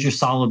spectrum is your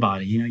solid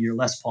body, your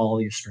Les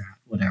Paul, your Strat,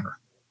 whatever.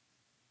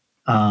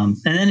 And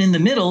then in the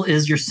middle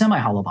is your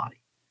semi-hollow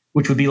body,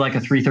 which would be like a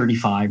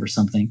 335 or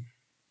something.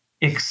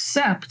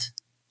 Except,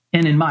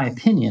 and in my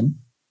opinion,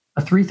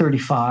 a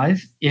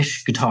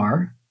 335-ish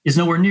guitar is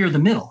nowhere near the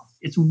middle.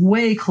 It's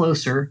way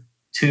closer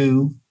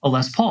to a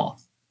Les Paul.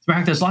 In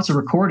fact, there's lots of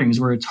recordings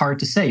where it's hard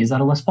to say, is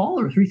that a Les Paul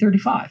or a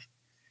 335?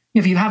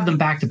 If you have them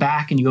back to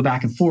back and you go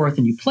back and forth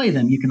and you play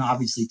them, you can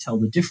obviously tell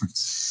the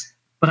difference.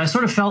 But I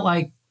sort of felt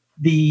like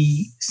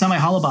the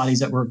semi-hollow bodies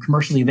that were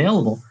commercially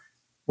available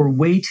were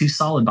way too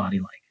solid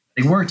body-like.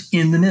 They weren't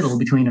in the middle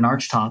between an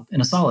arch top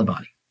and a solid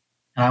body.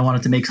 And I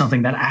wanted to make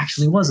something that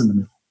actually was in the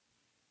middle.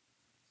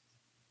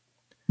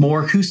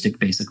 More acoustic,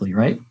 basically,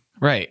 right?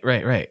 Right.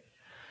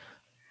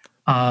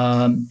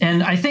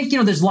 And I think,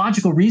 there's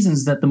logical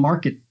reasons that the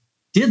market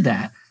did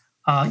that.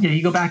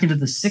 You go back into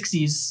the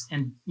 60s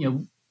and,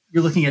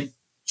 you're looking at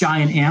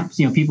giant amps,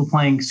 people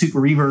playing super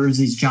reverbs,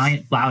 these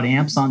giant loud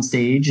amps on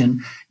stage,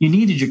 and you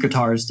needed your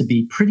guitars to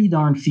be pretty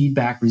darn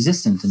feedback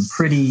resistant and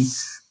pretty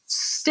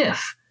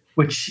stiff,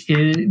 which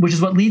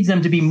is what leads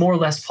them to be more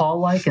Les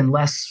Paul-like and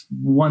less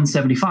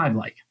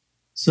 175-like,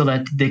 so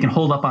that they can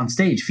hold up on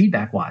stage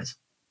feedback-wise.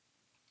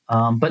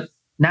 But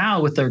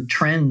now with their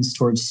trends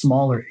towards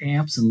smaller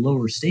amps and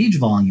lower stage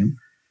volume,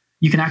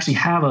 you can actually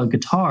have a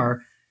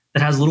guitar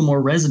that has a little more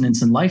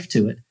resonance and life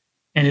to it,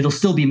 and it'll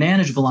still be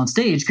manageable on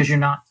stage because you're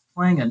not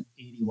playing an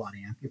 80-watt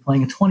amp, you're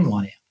playing a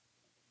 20-watt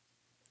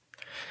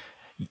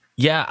amp.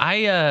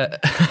 Yeah,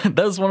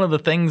 that's one of the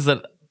things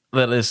that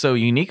is so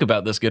unique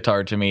about this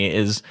guitar to me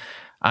is,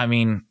 I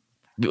mean,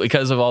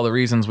 because of all the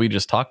reasons we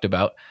just talked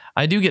about,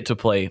 I do get to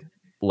play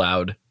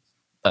loud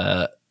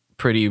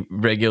pretty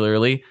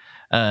regularly,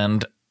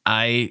 and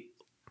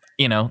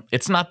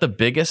it's not the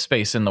biggest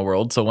space in the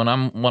world, so when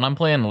I'm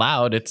playing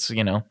loud, it's,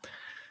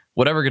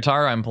 whatever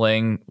guitar I'm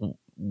playing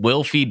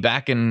will feed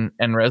back and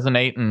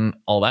resonate and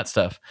all that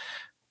stuff.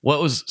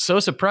 What was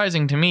so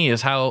surprising to me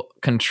is how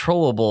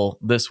controllable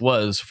this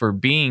was for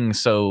being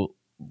so,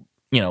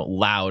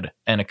 loud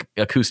and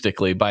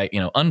acoustically by,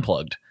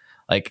 unplugged.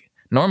 Like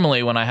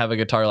normally when I have a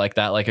guitar like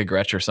that, like a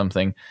Gretsch or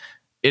something,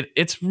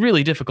 it's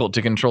really difficult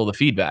to control the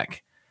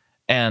feedback.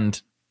 And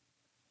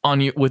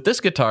with this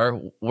guitar,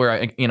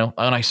 where when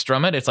I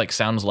strum it, it's like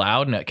sounds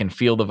loud and I can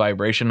feel the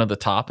vibration of the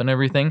top and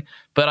everything,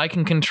 but I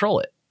can control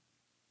it.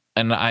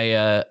 And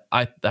I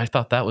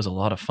thought that was a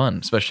lot of fun,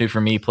 especially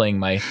for me playing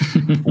my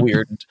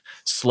weird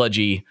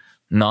sludgy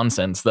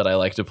nonsense that I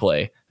like to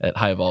play at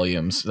high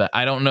volumes. That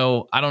I don't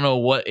know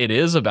what it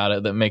is about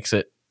it that makes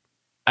it.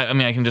 I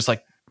mean, I can just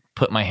like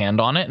put my hand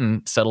on it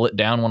and settle it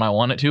down when I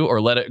want it to, or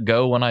let it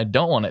go when I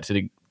don't want it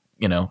to.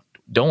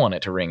 Don't want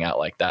it to ring out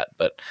like that.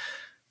 But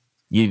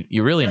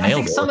you really nailed it. I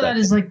think some of that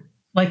is like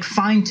like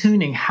fine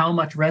tuning how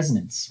much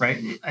resonance,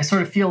 right? I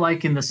sort of feel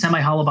like in the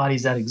semi-hollow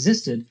bodies that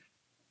existed,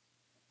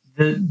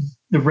 the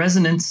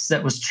resonance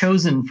that was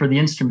chosen for the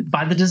instrument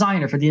by the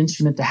designer for the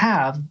instrument to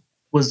have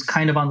was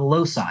kind of on the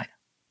low side.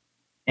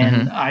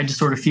 And I just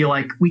sort of feel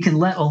like we can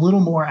let a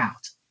little more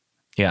out.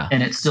 Yeah.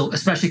 And it's still,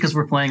 especially because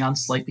we're playing on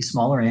slightly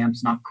smaller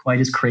amps, not quite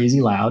as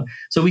crazy loud.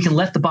 So we can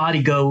let the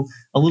body go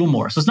a little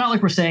more. So it's not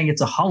like we're saying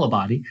it's a hollow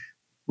body,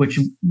 which,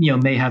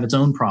 may have its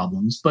own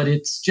problems, but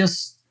it's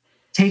just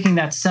taking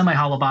that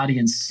semi-hollow body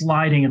and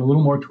sliding it a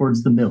little more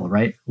towards the middle,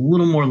 right? A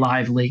little more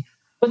lively,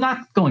 but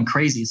not going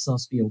crazy. It's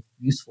supposed to be a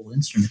useful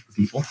instrument for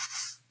people.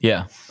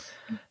 Yeah.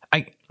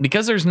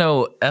 Because there's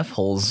no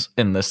F-holes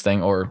in this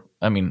thing,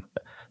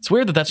 it's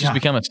weird that that's just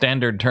become a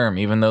standard term,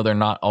 even though they're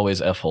not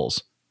always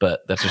F-holes,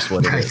 but that's just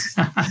what it is.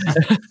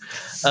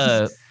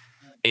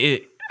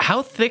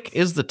 How thick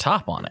is the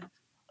top on it?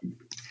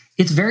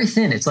 It's very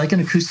thin. It's like an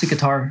acoustic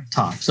guitar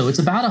top. So it's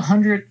about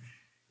 100,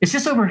 it's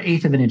just over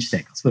 1/8 of an inch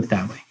thick. Let's put it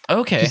that way.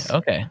 Okay.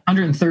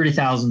 130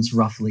 thousandths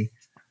roughly.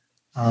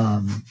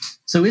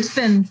 So it's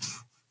been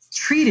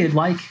treated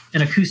like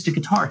an acoustic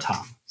guitar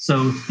top.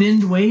 So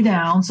thinned way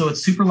down, so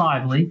it's super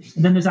lively.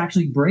 And then there's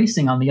actually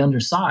bracing on the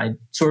underside,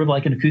 sort of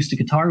like an acoustic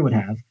guitar would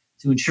have,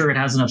 to ensure it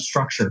has enough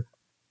structure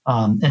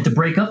and to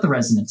break up the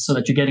resonance so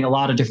that you're getting a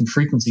lot of different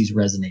frequencies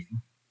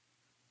resonating.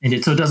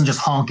 And so it doesn't just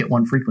honk at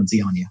one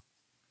frequency on you.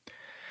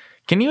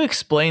 Can you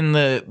explain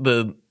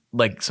the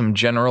some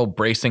general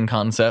bracing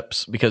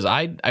concepts? Because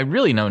I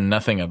really know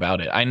nothing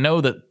about it. I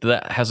know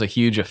that has a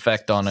huge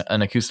effect on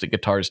an acoustic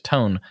guitar's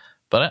tone,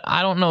 but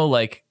I don't know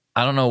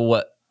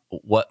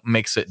what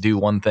makes it do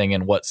one thing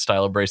and what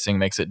style of bracing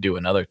makes it do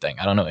another thing.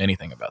 I don't know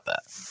anything about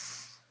that.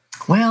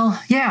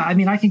 Well, yeah,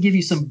 I can give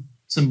you some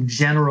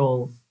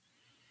general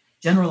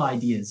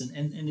ideas,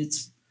 and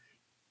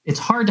it's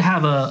hard to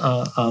have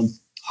a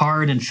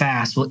hard and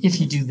fast. Well,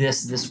 if you do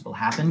this, this will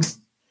happen,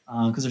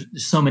 because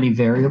there's so many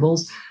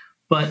variables.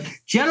 But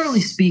generally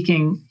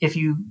speaking, if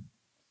you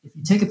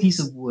take a piece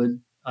of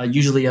wood,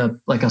 usually a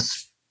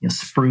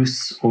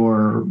spruce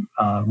or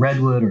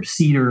redwood or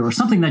cedar or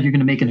something that you're going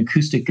to make an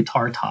acoustic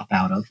guitar top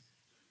out of,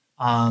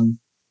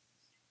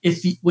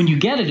 when you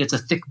get it, it's a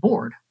thick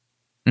board.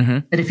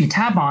 And if you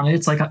tap on it,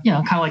 it's like kind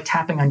of like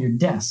tapping on your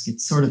desk.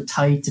 It's sort of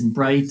tight and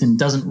bright and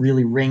doesn't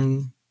really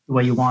ring the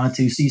way you want it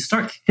to. So you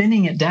start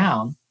thinning it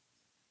down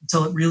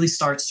until it really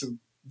starts to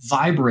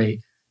vibrate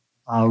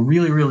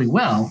really, really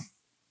well.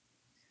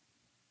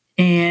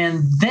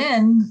 And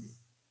then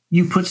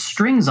you put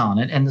strings on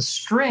it, and the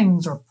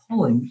strings are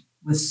pulling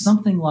with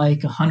something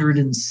like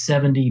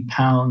 170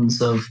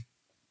 pounds of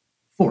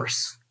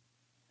force.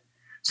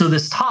 So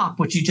this top,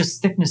 which you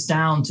just thickness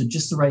down to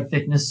just the right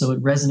thickness so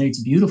it resonates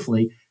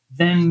beautifully,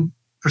 then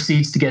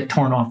proceeds to get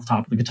torn off the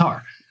top of the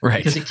guitar. Right.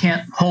 Because it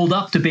can't hold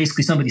up to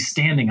basically somebody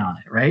standing on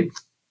it, right?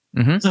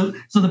 So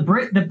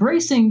the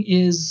bracing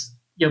is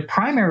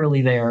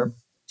primarily there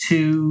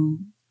to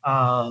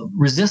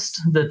resist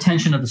the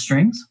tension of the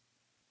strings.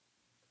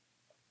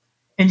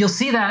 And you'll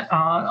see that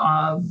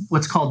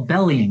what's called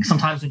bellying.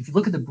 Sometimes if you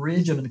look at the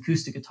bridge of an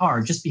acoustic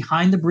guitar, just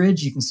behind the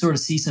bridge, you can sort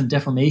of see some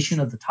deformation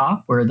of the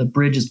top where the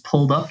bridge is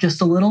pulled up just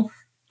a little.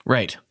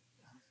 Right.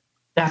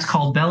 That's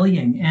called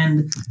bellying.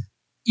 And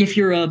if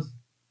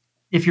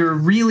you're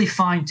really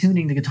fine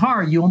tuning the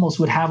guitar, you almost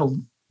would have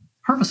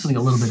purposely a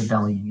little bit of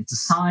bellying. It's a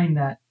sign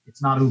that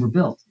it's not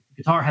overbuilt. If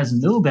the guitar has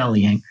no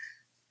bellying,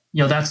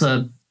 that's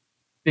a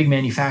big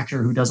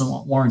manufacturer who doesn't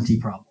want warranty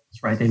problems.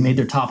 Right, they've made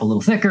their top a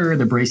little thicker,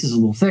 the brace is a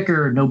little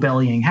thicker, no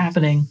bellying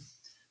happening.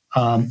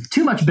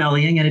 Too much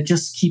bellying, and it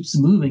just keeps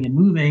moving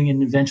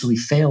and eventually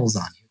fails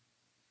on you.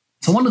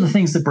 So one of the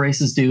things that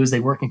braces do is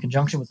they work in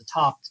conjunction with the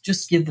top to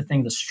just give the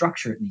thing the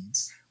structure it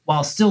needs,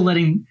 while still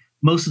letting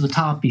most of the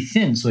top be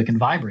thin so it can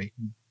vibrate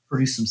and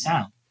produce some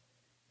sound.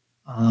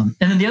 And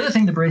then the other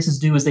thing the braces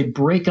do is they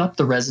break up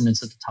the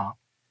resonance at the top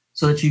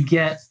so that you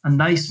get a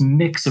nice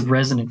mix of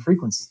resonant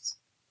frequencies.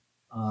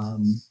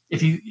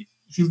 If you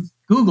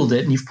Googled it,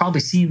 and you've probably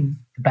seen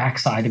the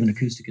backside of an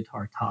acoustic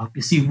guitar top,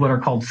 you see what are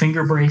called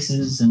finger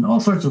braces and all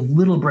sorts of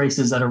little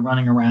braces that are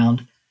running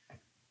around.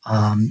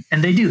 And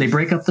they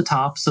break up the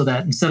top so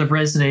that instead of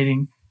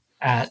resonating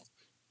at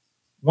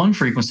one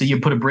frequency,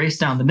 you put a brace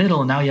down the middle,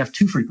 and now you have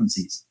two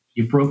frequencies.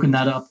 You've broken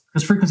that up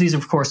because frequencies are,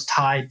 of course,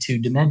 tied to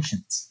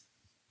dimensions.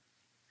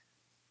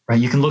 Right?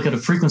 You can look at a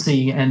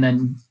frequency and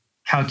then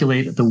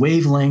calculate the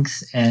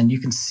wavelength, and you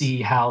can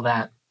see how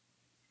that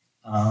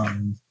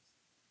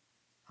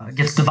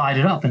gets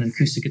divided up in an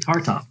acoustic guitar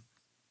top.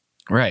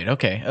 Right.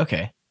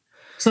 Okay.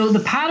 So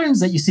the patterns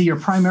that you see are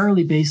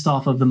primarily based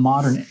off of the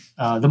Martin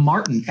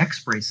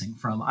X bracing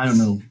from,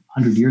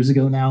 100 years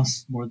ago now,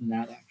 more than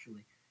that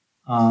actually.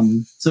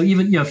 So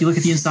even, if you look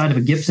at the inside of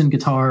a Gibson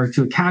guitar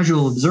to a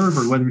casual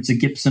observer, whether it's a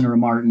Gibson or a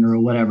Martin or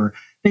whatever,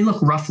 they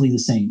look roughly the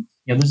same.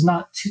 There's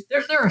not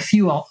there are a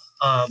few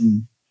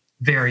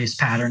various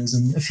patterns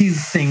and a few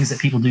things that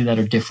people do that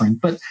are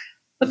different, but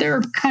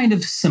they're kind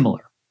of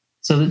similar.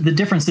 So the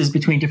differences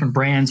between different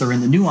brands are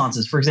in the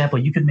nuances. For example,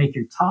 you could make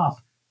your top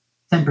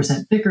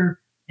 10%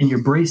 thicker and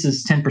your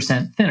braces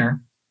 10%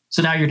 thinner,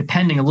 So now you're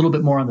depending a little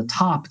bit more on the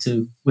top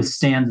to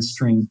withstand the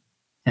string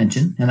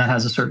tension, and that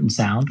has a certain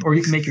sound. Or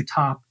you can make your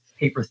top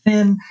paper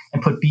thin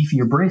and put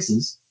beefier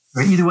braces.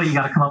 Right? Either way, you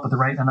got to come up with the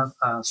right enough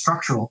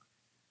structural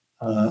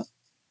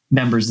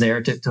members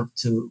there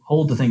to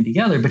hold the thing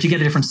together. But you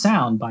get a different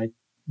sound by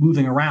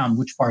moving around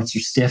which parts are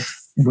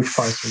stiff and which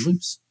parts are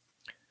loose.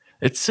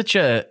 It's such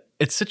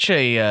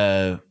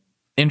a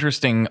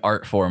interesting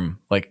art form,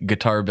 like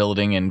guitar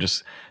building and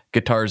just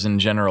guitars in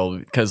general,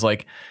 because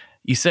like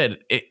you said,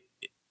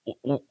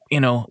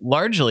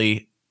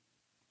 largely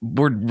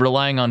we're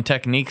relying on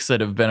techniques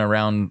that have been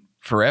around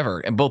forever,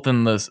 and both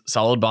in the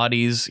solid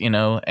bodies,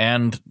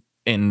 and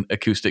in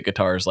acoustic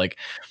guitars. Like,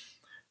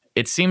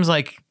 it seems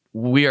like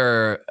we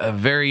are a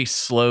very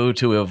slow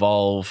to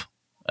evolve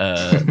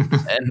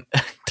and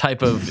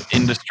type of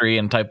industry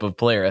and type of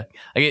player.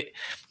 Like,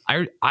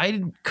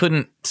 I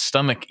couldn't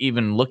stomach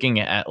even looking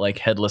at like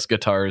headless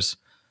guitars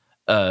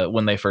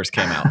when they first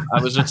came out.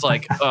 I was just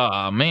like,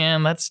 oh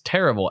man, that's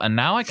terrible. And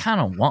now I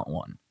kind of want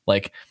one.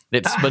 Like,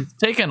 it's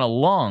taken a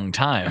long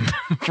time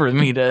for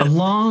me to... A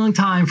long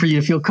time for you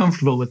to feel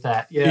comfortable with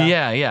that.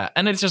 Yeah.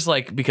 And it's just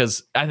like,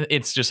 because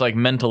it's just like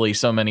mentally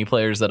so many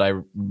players that I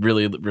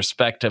really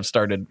respect have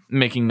started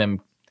making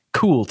them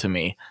cool to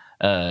me,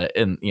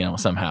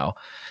 somehow.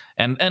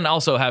 And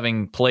also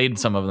having played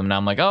some of them now,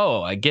 I'm like,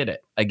 oh, I get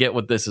it. I get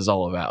what this is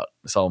all about.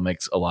 This all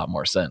makes a lot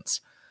more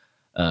sense.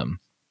 And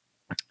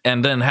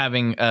then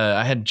having,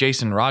 I had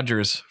Jason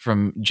Rogers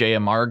from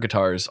JMR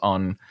Guitars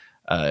on,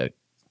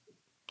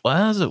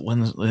 was it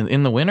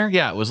in the winter?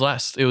 Yeah, it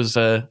was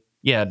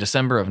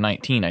December of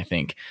 19, I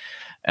think.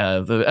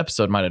 The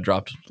episode might have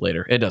dropped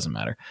later. It doesn't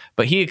matter.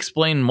 But he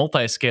explained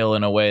multi-scale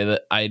in a way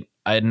that I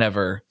had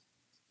never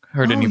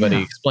heard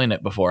anybody explain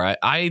it before.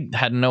 I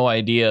had no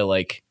idea.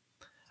 Like,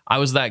 I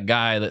was that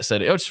guy that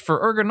said, oh, it's for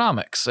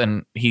ergonomics.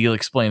 And he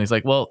explained, he's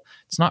like, well,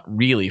 it's not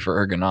really for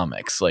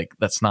ergonomics. Like,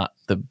 that's not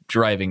the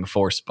driving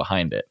force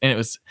behind it. And it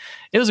was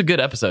a good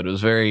episode. It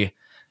was very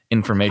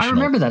informational. I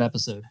remember that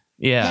episode.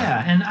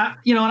 Yeah. And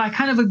I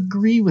kind of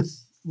agree with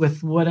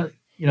what,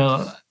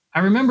 I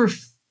remember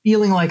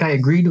feeling like I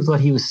agreed with what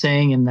he was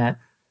saying, in that,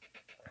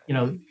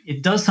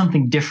 it does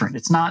something different.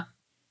 It's not,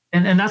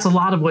 and that's a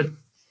lot of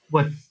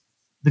what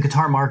the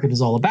guitar market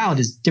is all about,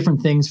 is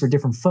different things for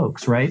different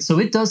folks, right? So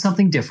it does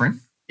something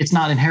different. It's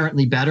not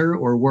inherently better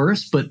or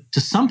worse, but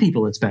to some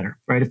people it's better,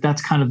 right? If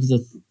that's kind of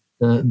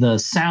the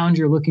sound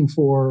you're looking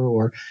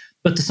for,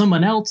 but to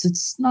someone else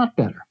it's not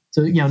better.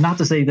 So, not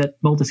to say that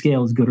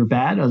multi-scale is good or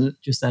bad,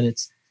 just that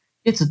it's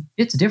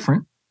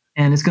different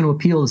and it's going to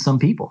appeal to some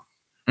people.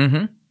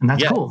 Mm-hmm. And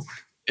that's cool.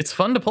 It's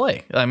fun to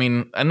play. I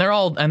mean, and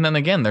then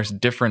again, there's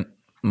different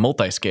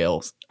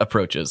multi-scale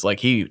approaches like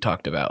he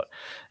talked about.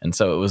 And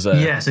so it was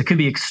yes, it could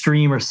be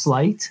extreme or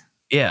slight.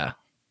 Yeah.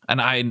 And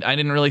I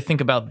didn't really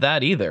think about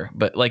that either,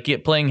 but like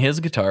playing his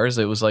guitars,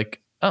 it was like,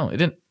 oh,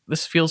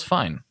 this feels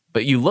fine.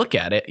 But you look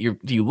at it, you're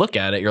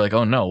like,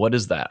 oh no, what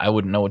is that? I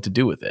wouldn't know what to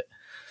do with it.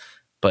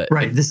 But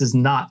right, this is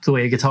not the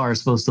way a guitar is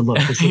supposed to look.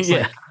 This looks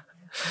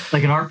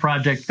like an art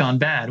project gone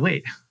bad.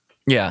 Wait.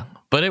 Yeah,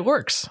 but it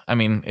works. I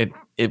mean,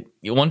 it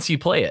once you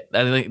play it,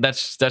 I think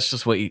that's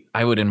just what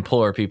I would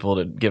implore people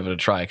to give it a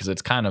try, because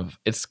it's kind of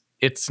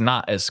it's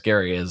not as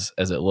scary as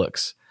it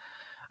looks.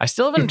 I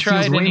still haven't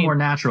tried. It feels way more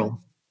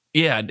natural.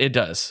 Yeah, it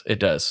does. It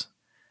does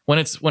when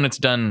it's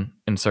done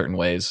in certain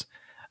ways.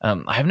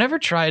 I've never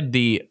tried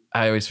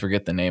I always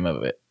forget the name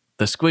of it.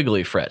 The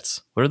squiggly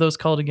frets. What are those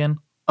called again?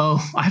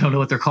 Oh, I don't know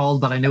what they're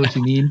called, but I know what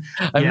you mean.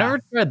 I've never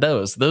tried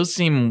those. Those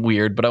seem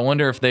weird, but I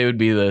wonder if they would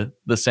be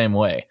the same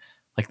way.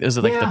 Like, is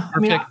it like the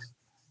perfect?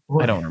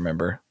 I don't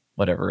remember.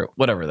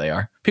 Whatever they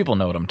are. People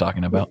know what I'm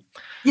talking about.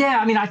 Yeah,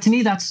 I mean, to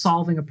me, that's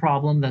solving a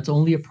problem that's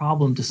only a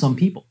problem to some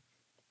people,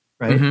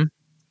 right? Mm-hmm.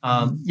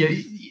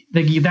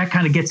 That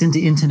kind of gets into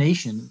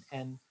intonation,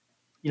 and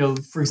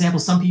for example,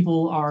 some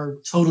people are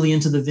totally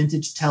into the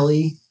vintage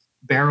Telly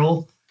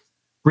barrel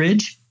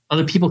bridge.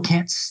 Other people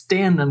can't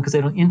stand them because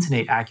they don't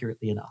intonate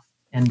accurately enough.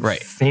 And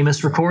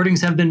famous recordings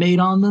have been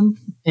made on them.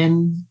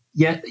 And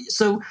yet,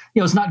 so,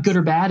 it's not good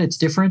or bad. It's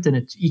different.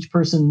 And each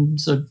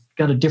person's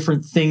got a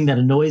different thing that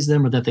annoys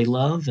them or that they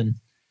love.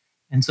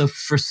 And so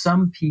for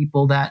some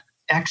people, that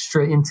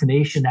extra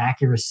intonation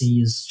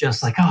accuracy is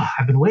just like, oh,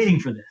 I've been waiting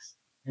for this.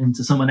 And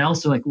to someone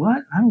else, they're like,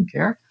 what? I don't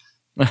care.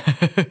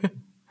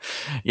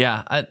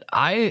 Yeah.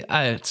 I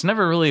it's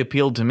never really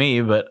appealed to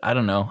me, but I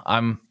don't know.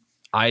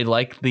 I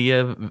like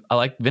I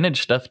like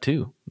vintage stuff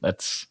too.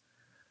 That's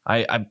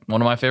one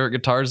of my favorite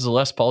guitars is a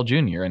Les Paul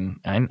Jr. and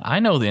I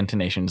know the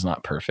intonation's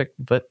not perfect,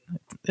 but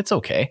it's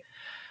okay.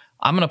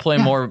 I'm gonna play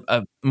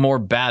more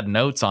bad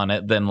notes on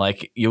it than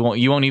like you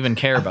won't even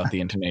care about the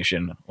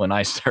intonation when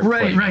I start.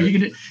 Right.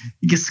 You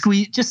can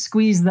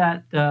squeeze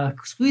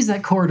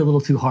that chord a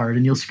little too hard,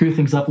 and you'll screw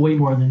things up way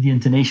more than the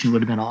intonation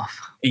would have been off.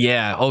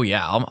 Yeah. Oh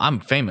yeah. I'm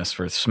famous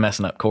for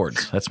messing up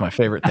chords. That's my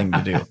favorite thing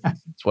to do.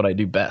 It's what I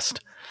do best.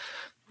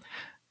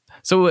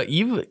 So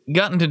you've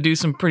gotten to do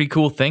some pretty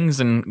cool things,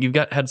 and you've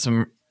had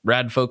some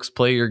rad folks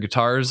play your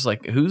guitars.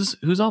 Like,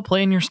 who's all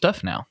playing your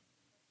stuff now?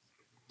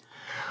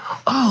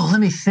 Oh,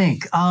 let me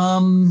think.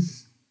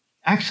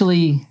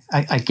 Actually,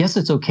 I guess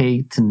it's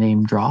okay to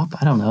name drop.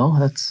 I don't know.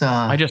 That's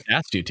I just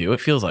asked you to. It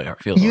feels you right.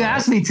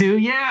 asked me to.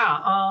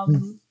 Yeah.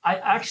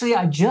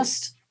 I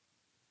just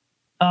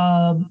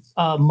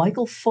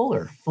Michael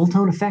Fuller, Full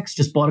Tone Effects,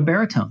 just bought a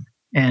baritone,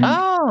 and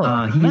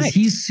nice.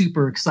 he's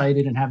super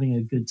excited and having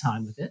a good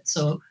time with it.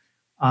 So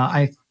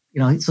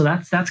so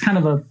that's kind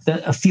of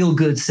a feel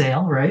good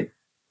sale, right?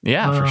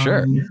 Yeah, for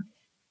sure.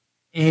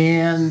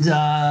 And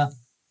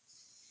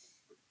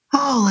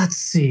let's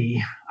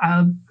see.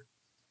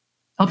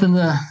 Up in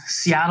the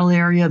Seattle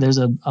area, there's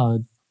a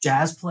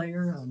jazz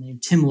player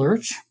named Tim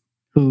Lurch,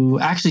 who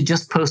actually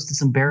just posted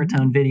some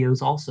baritone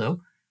videos also.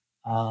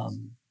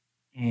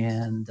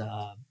 And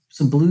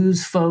some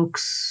blues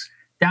folks.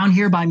 Down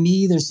here by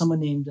me, there's someone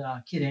named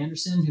Kid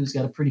Anderson, who's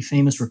got a pretty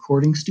famous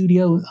recording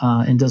studio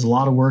and does a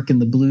lot of work in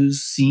the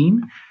blues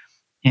scene.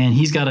 And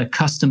he's got a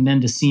custom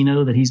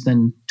Mendocino that he's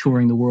been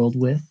touring the world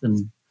with.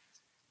 And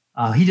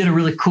he did a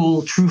really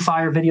cool True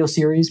Fire video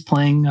series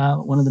playing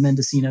one of the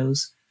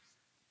Mendocinos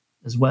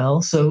as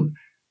well. So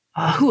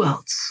who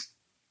else?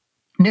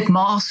 Nick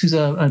Moss, who's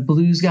a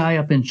blues guy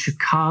up in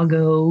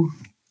Chicago.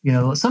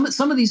 Some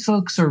of these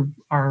folks are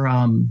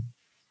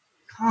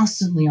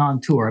constantly on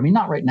tour. I mean,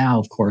 not right now,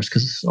 of course,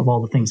 because of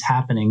all the things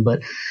happening.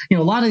 But a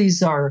lot of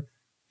these are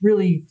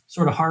really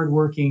sort of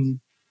hardworking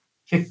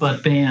kick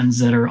butt bands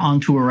that are on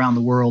tour around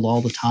the world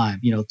all the time.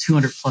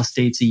 200 plus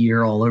dates a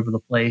year all over the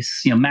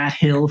place. Matt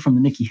Hill from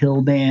the Nicky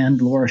Hill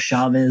Band, Laura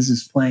Chavez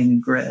is playing in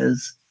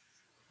Grez.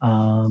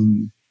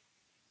 Paul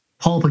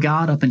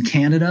Pagad up in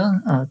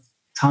Canada.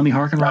 Tommy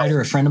Harkenrider,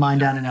 a friend of mine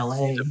down in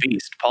LA. He's a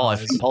beast.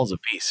 Paul's a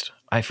beast.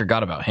 I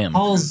forgot about him.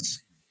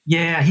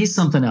 He's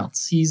something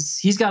else.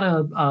 He's got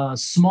a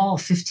small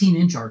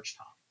 15-inch arch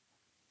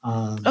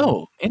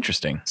top.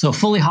 Interesting. So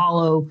fully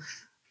hollow,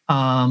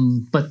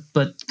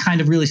 but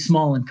kind of really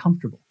small and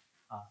comfortable.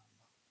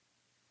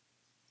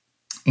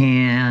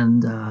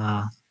 Who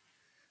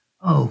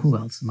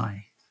else am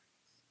I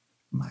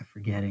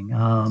forgetting?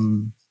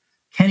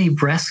 Kenny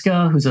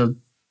Breska, who's a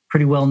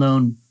pretty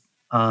well-known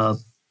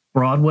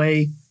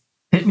Broadway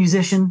hit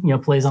musician,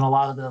 plays on a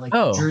lot of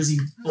the Jersey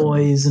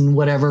Boys and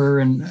whatever,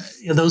 and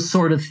those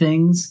sort of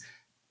things.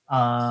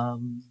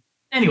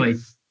 Anyway,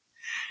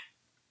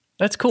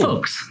 that's cool.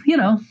 Folks,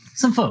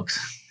 some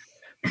folks.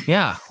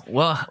 Yeah,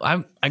 well,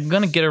 I'm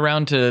gonna get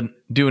around to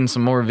doing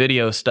some more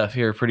video stuff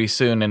here pretty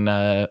soon, and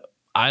I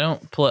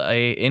don't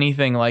play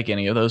anything like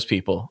any of those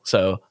people,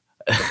 so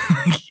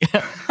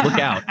look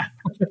out.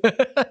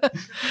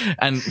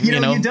 And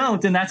you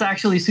don't, and that's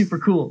actually super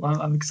cool.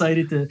 I'm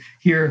excited to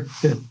hear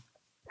the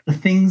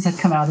things that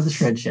come out of the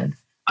shred shed.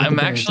 I'm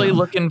actually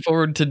looking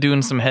forward to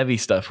doing some heavy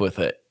stuff with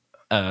it.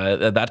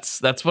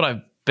 That's what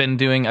I've been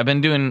doing. I've been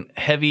doing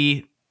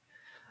heavy,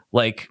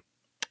 it's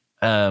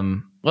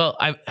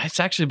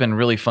actually been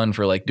really fun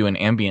for doing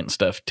ambient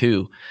stuff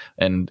too.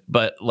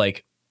 But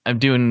I'm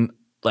doing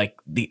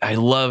I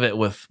love it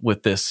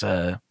with this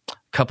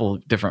couple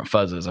different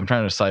fuzzes. I'm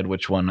trying to decide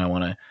which one I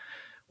want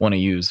to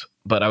use,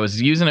 but I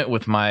was using it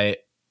with my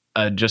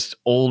just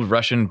old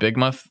Russian Big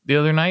Muff the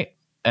other night.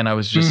 And I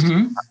was just,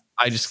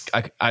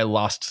 I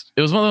lost.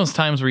 It was one of those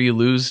times where you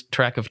lose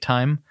track of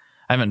time.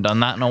 I haven't done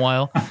that in a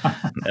while.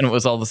 And it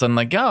was all of a sudden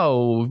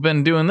we've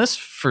been doing this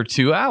for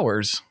 2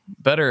 hours.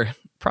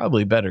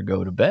 Probably better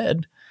go to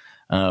bed.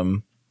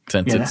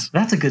 Since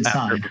that's a good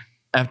sign.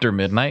 After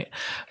midnight.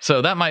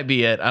 So that might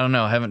be it. I don't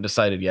know. I haven't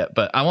decided yet,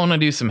 but I want to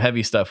do some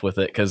heavy stuff with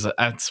it because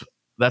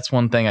that's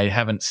one thing I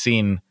haven't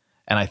seen.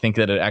 And I think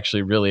that it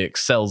actually really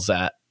excels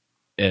at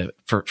it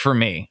for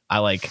me. I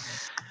like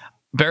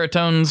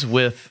baritones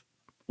with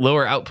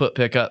lower output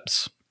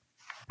pickups.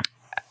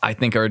 I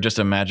think are just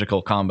a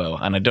magical combo,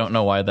 and I don't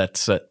know why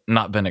that's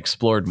not been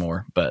explored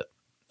more. But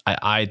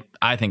I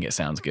think it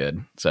sounds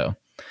good. So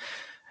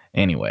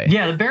anyway,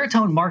 yeah, the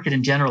baritone market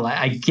in general,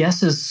 I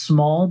guess, is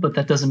small, but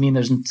that doesn't mean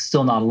there's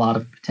still not a lot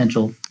of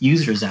potential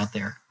users out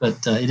there.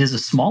 But it is a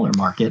smaller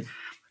market,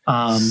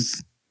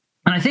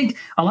 and I think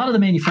a lot of the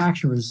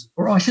manufacturers,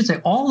 or I should say,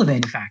 all the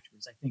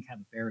manufacturers, I think, have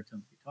a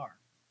baritone guitar.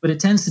 But it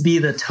tends to be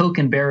the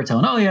token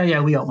baritone. Oh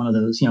yeah, we got one of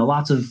those.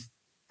 Lots of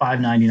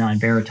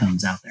 $5.99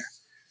 baritones out there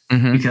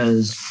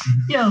because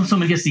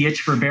someone gets the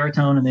itch for a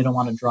baritone and they don't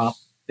want to drop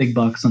big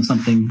bucks on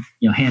something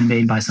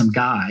handmade by some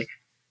guy.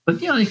 But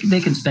they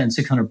can spend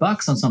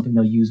 $600 on something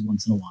they'll use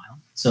once in a while.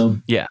 So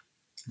yeah,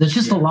 there's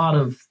just a lot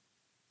of,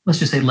 let's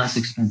just say, less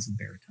expensive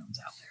baritones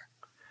out there.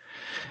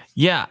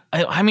 Yeah,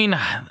 I mean,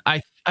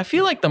 I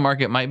feel like the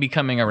market might be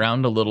coming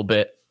around a little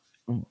bit.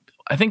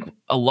 I think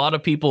a lot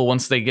of people,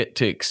 once they get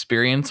to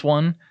experience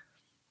one,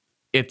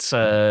 it's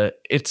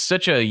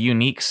such a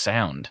unique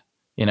sound,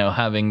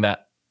 having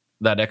that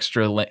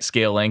extra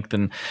scale length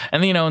and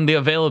the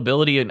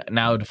availability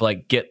now to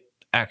get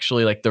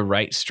actually the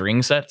right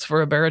string sets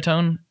for a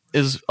baritone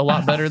is a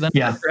lot better than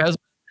it ever has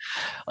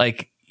been.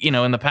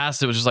 In the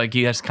past it was just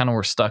you just kind of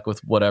were stuck with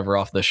whatever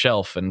off the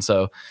shelf, and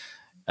so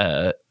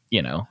now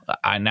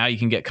you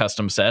can get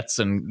custom sets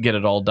and get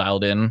it all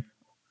dialed in.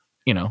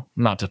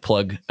 Not to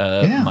plug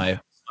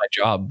my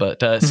job,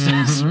 but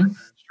string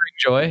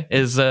Joy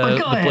is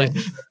the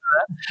place.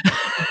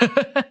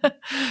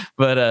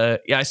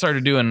 But yeah, I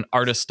started doing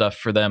artist stuff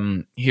for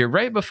them here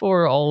right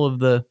before all of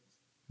the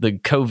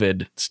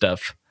COVID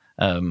stuff.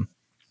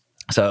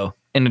 So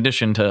in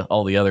addition to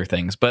all the other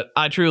things, but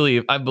I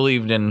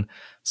believed in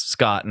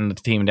Scott and the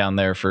team down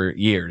there for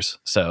years.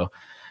 So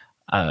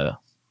I'm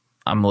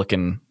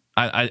looking.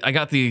 I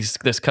got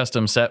this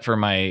custom set for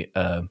my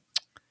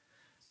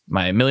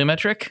my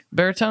millimetric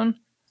baritone.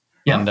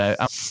 Yeah. And I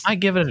might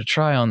give it a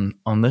try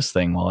on this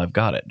thing while I've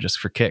got it, just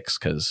for kicks,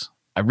 because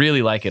I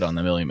really like it on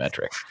the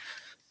millimetric.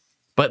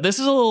 But this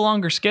is a little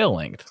longer scale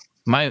length.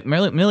 My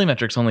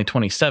millimetric's only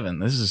 27.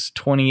 This is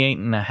 28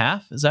 and a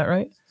half. Is that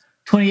right?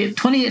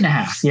 28 and a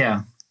half,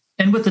 yeah.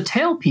 And with the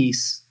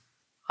tailpiece,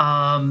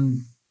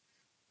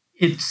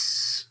 it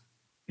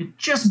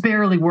just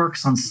barely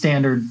works on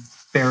standard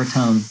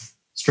baritone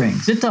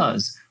strings. It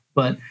does,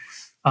 but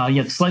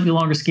you have slightly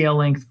longer scale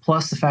length,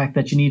 plus the fact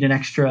that you need an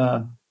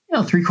extra,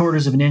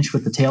 3/4 of an inch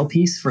with the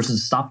tailpiece versus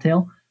a stop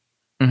tail.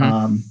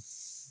 Mm-hmm.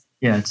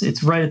 Yeah,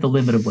 it's right at the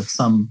limit of what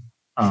some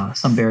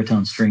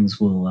baritone strings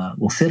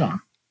will fit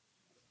on.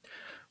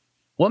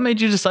 What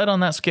made you decide on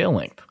that scale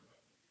length?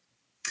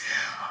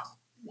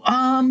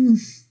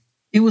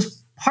 It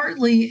was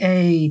partly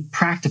a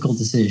practical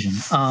decision.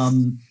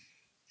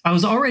 I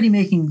was already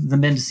making the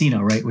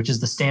Mendocino, right, which is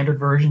the standard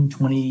version,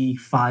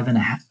 25 and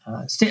a half,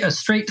 a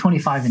straight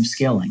 25-inch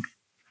scale length.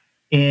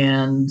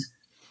 And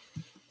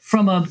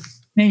from a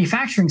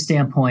manufacturing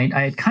standpoint,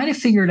 I had kind of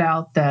figured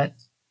out that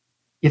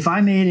if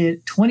I made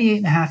it 28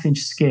 and a half inch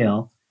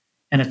scale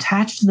and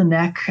attached the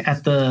neck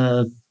at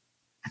the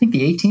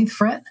 18th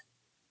fret,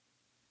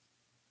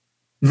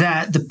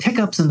 that the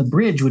pickups and the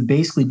bridge would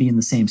basically be in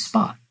the same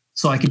spot.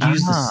 So I could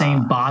use the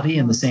same body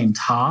and the same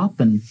top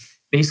and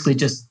basically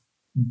just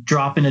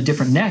drop in a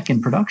different neck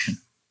in production.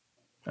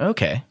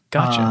 Okay,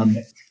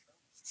 gotcha.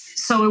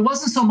 So it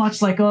wasn't so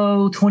much like,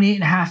 28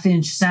 and a half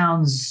inch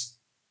sounds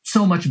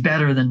so much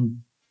better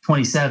than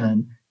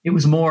 27. It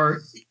was more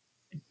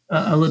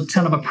a little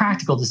kind of a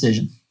practical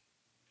decision.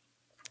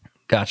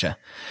 Gotcha.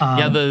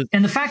 And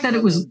the fact that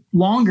it was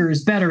longer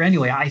is better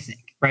anyway, I think,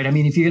 right? I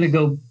mean, if you're going to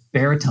go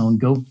baritone,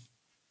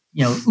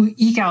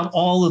 eke out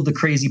all of the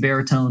crazy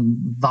baritone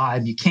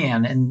vibe you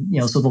can. And,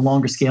 so the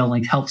longer scale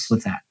length helps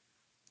with that.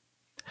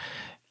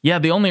 Yeah,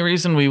 the only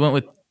reason we went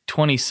with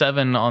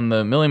 27 on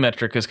the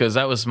millimetric is because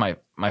that was my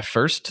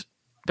first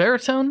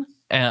baritone.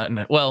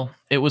 And, well,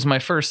 it was my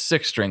first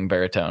 6-string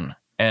baritone.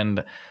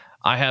 And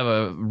I have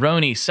a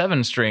Roni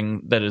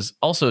 7-string that is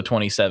also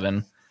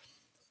 27.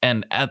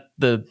 And at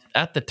the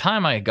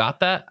time I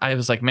got that, I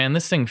was like, man,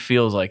 this thing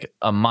feels like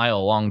a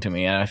mile long to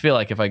me. And I feel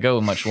like if I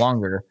go much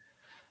longer,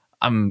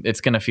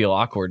 it's going to feel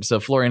awkward. So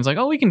Florian's like,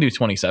 oh, we can do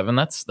 27.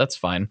 That's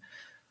fine.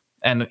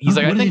 And he's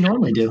like, what does he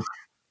normally do?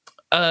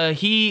 I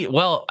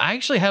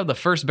actually have the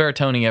first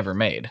baritone he ever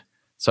made.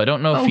 So I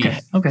don't know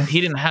if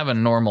he didn't have a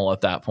normal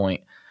at that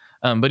point.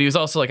 But he was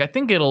also like, I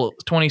think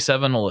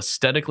 27 will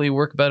aesthetically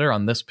work better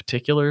on this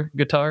particular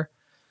guitar.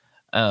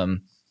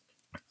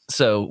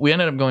 So we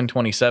ended up going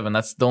 27.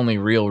 That's the only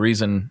real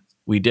reason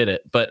we did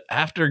it. But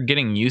after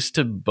getting used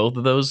to both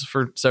of those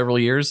for several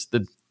years,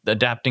 the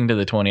adapting to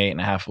the 28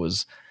 and a half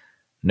was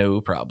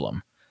no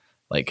problem.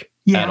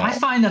 I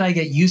find that I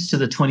get used to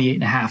the 28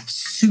 and a half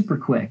super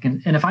quick.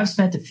 And if I've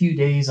spent a few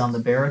days on the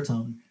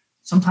baritone,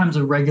 sometimes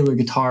a regular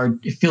guitar,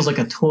 it feels like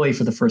a toy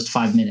for the first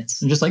 5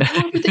 minutes. I'm just like,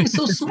 everything's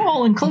so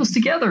small and close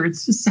together.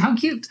 It's just how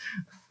cute.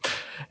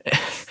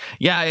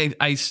 Yeah,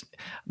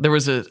 there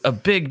was a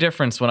big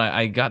difference when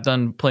I got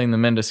done playing the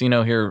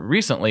Mendocino here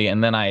recently,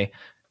 and then I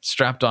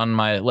strapped on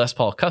my Les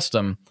Paul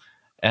Custom,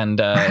 and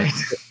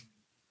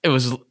it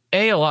was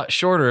a lot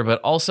shorter, but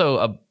also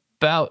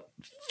about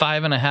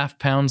 5.5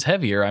 pounds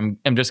heavier. I'm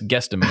just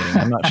guesstimating.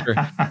 I'm not sure.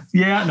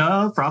 Yeah,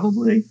 no,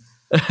 probably.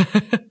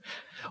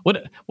 What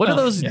are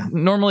those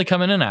normally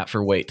coming in at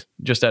for weight?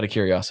 Just out of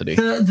curiosity.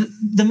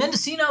 The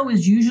Mendocino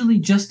is usually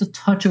just a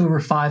touch over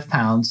 5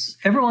 pounds.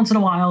 Every once in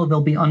a while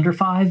they'll be under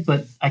 5,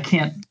 but I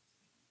can't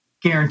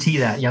guarantee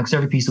that, because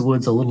every piece of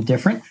wood's a little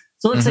different.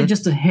 So let's say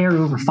just a hair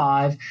over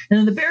 5, and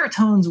then the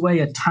baritones weigh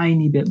a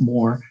tiny bit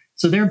more.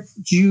 So they're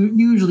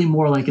usually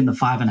more like in the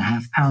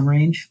 5.5 pound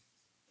range.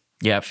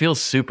 Yeah, it feels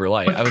super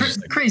light. But I was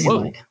just like, crazy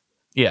light.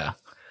 Yeah.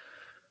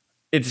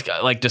 It's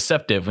like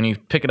deceptive. When you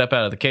pick it up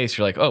out of the case,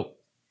 you're like, oh,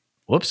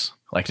 whoops.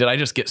 Like, did I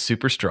just get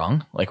super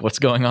strong? Like, what's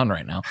going on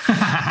right now?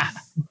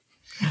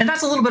 And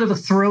that's a little bit of a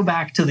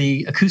throwback to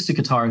the acoustic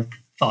guitar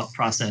thought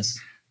process,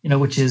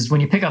 which is when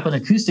you pick up an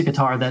acoustic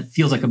guitar that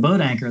feels like a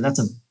boat anchor, that's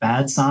a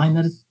bad sign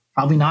that it's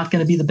probably not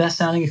going to be the best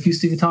sounding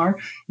acoustic guitar.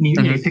 And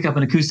you pick up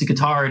an acoustic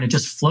guitar and it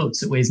just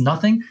floats. It weighs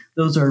nothing.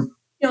 Those are,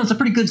 it's a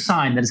pretty good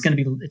sign that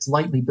it's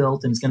lightly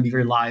built and it's going to be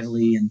very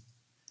lively. And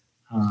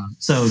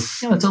so,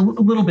 it's a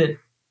little bit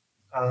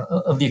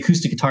of the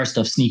acoustic guitar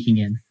stuff sneaking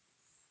in.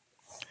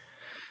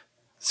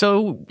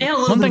 So, and a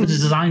little bit of a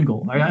design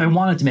goal. I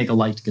wanted to make a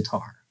light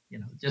guitar,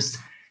 just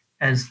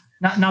as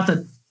not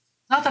that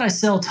I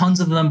sell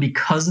tons of them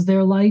because of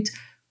their light,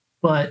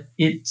 but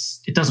it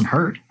doesn't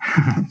hurt.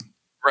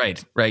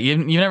 Right. You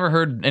never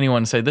heard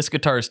anyone say this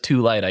guitar is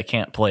too light, I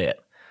can't play it.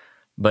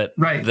 But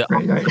right.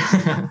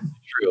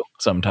 True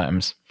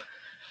sometimes.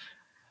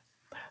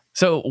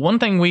 So one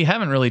thing we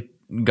haven't really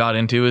got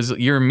into is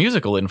your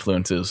musical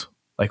influences.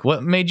 Like,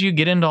 what made you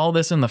get into all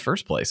this in the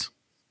first place?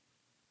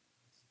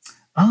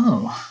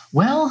 Oh,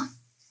 well,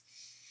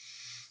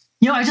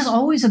 I just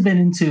always have been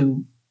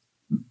into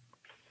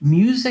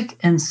music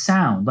and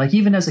sound. Like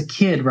even as a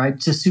kid, right?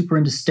 Just super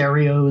into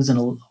stereos and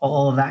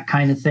all of that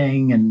kind of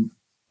thing. And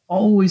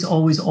always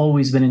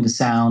been into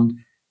sound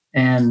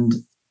and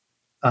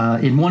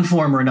in one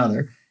form or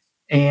another.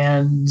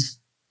 And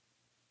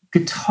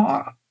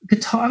guitar,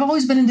 I've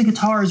always been into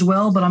guitar as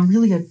well, but I'm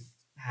really a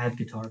bad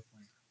guitar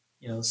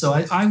player. So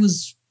I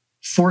was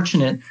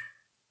fortunate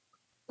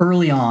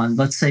early on,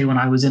 let's say when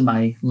I was in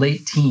my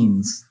late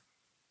teens,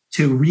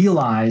 to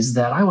realize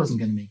that I wasn't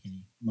going to make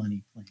any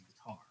money playing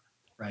guitar,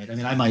 right? I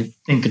mean, I might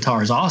think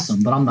guitar is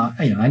awesome, but I'm not,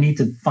 I need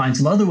to find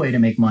some other way to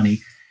make money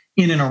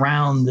in and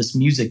around this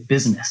music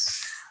business.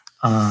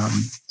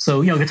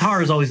 So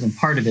guitar has always been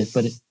part of it,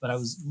 but I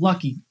was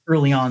lucky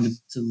early on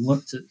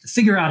to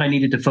figure out I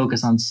needed to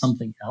focus on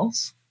something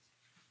else.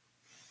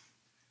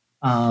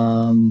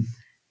 And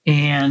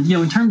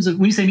in terms of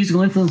when you say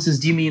musical influences,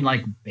 do you mean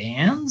like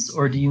bands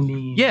or do you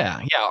mean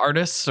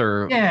artists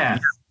or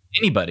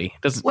anybody?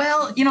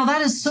 Well,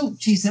 that is so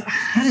that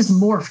has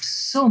morphed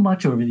so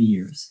much over the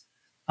years.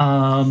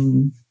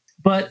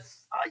 But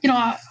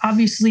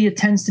obviously it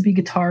tends to be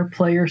guitar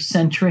player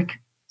centric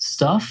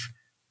stuff.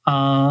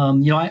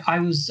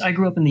 I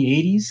grew up in the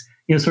 80s,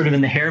 sort of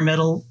in the hair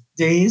metal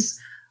days,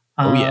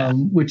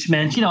 which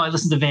meant, I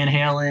listened to Van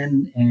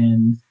Halen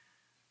and,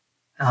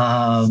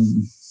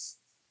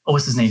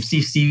 what's his name?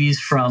 Steve Stevie's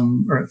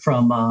from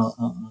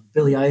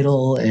Billy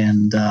Idol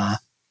and, the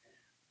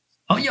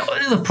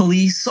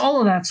Police, all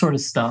of that sort of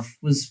stuff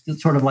was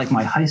sort of like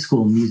my high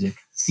school music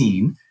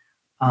scene.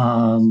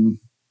 And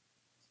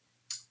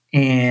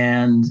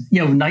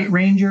Night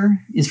Ranger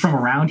is from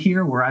around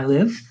here where I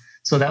live.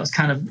 So that was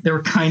they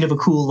were kind of a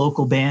cool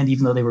local band,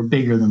 even though they were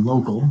bigger than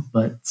local,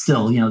 but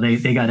still,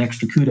 they got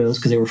extra kudos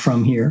because they were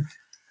from here.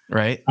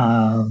 Right.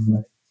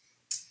 And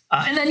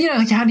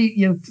then, how do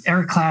you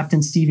Eric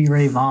Clapton, Stevie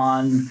Ray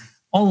Vaughan,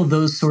 all of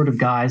those sort of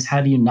guys, how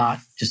do you not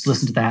just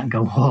listen to that and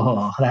go,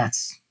 oh,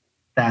 that's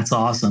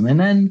awesome. And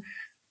then,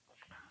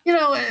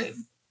 to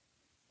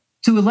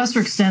a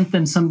lesser extent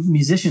than some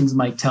musicians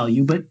might tell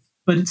you, but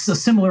it's a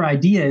similar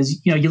idea is,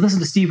 you listen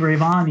to Stevie Ray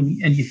Vaughan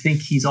and you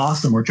think he's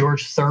awesome, or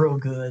George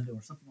Thorogood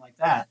or something like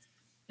that.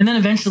 And then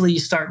eventually you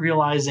start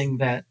realizing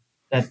that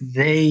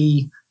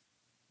they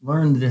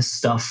learned this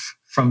stuff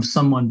from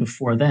someone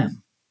before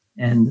them.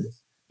 And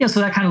so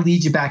that kind of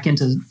leads you back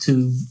into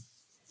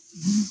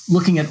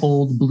looking at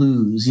old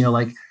blues,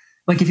 like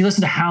if you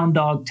listen to Hound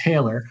Dog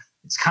Taylor,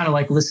 it's kind of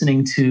like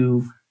listening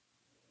to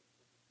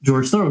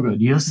George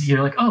Thorogood.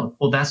 You're like, oh,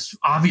 well, that's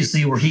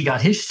obviously where he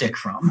got his shtick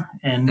from.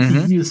 And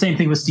you do the same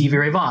thing with Stevie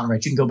Ray Vaughan,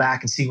 right? You can go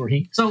back and see where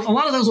so a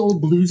lot of those old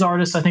blues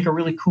artists I think are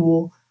really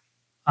cool.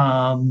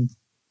 But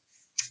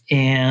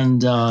in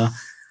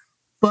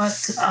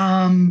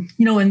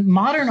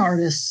modern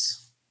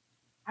artists,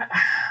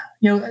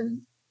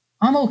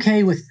 I'm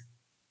okay with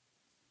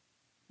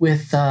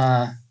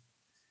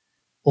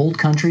old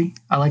country.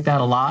 I like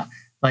that a lot.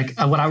 Like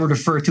what I would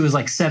refer to as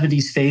like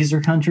 70s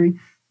phaser country,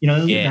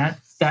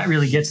 that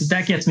really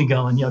gets me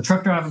going,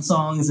 truck driving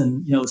songs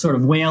and, sort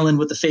of wailing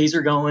with the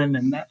phaser going.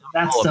 And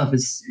that stuff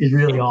is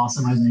really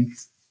awesome, I think.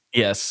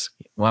 Yes.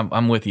 Well,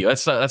 I'm with you.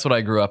 That's what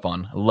I grew up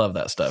on. I love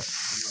that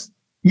stuff.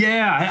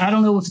 Yeah. I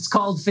don't know if it's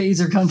called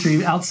phaser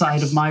country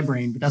outside of my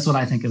brain, but that's what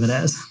I think of it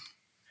as.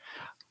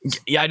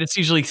 Yeah. I just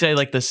usually say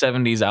like the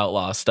 70s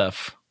outlaw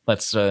stuff.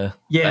 That's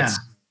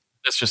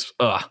just,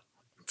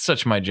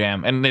 such my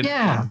jam. And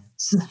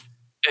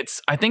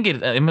I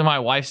think my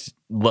wife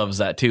loves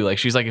that too. Like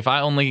she's like, if I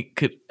only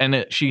could,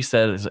 she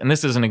says, and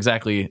this isn't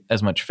exactly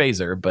as much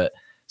phaser, but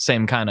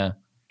same kind of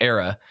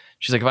era.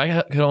 She's like, if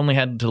I could only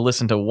had to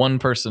listen to one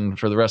person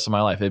for the rest of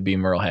my life, it'd be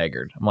Merle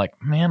Haggard. I'm like,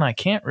 man, I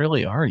can't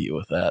really argue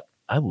with that.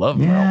 I love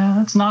Merle. Yeah,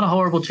 that's not a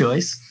horrible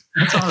choice.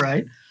 That's all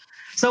right.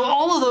 So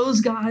all of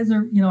those guys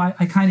are,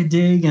 I kind of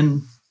dig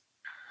and,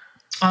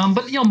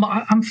 but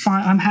I'm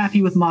fine. I'm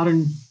happy with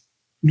modern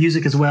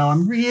music as well.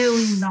 I'm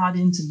really not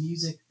into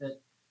music that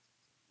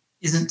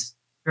isn't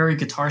very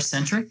guitar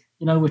centric,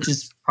 which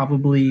is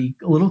probably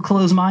a little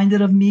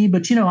close-minded of me,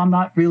 but I'm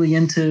not really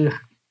into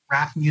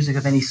rap music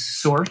of any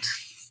sort.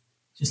 It's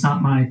just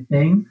not my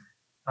thing.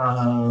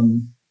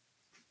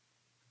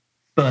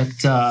 But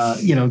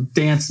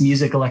dance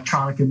music,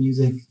 electronica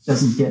music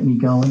doesn't get me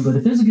going, but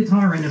if there's a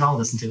guitar in it, I'll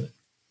listen to it.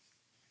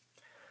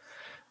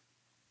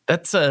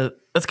 That's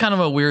kind of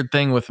a weird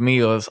thing with me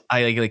is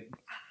I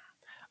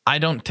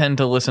don't tend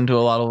to listen to a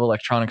lot of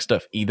electronic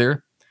stuff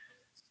either,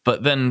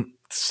 but then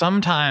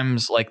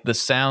sometimes like the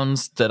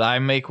sounds that I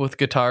make with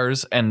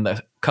guitars and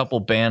the couple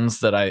bands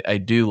that I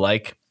do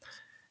like,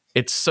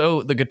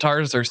 the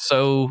guitars are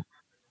so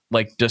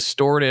like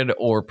distorted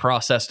or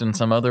processed in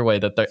some other way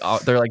that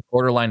they're like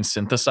borderline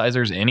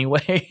synthesizers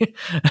anyway.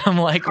 I'm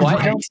like, why?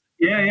 Right.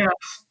 Yeah.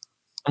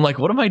 I'm like,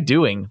 what am I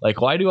doing?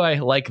 Like, why do I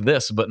like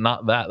this but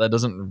not that? That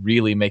doesn't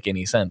really make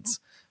any sense.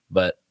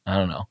 But I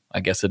don't know.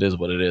 I guess it is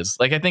what it is.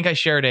 Like, I think I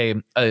shared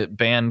a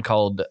band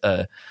called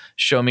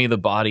Show Me the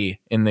Body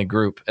in the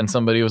group, and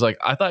somebody was like,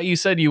 I thought you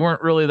said you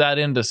weren't really that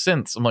into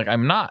synths. I'm like,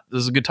 I'm not.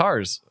 This is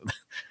guitars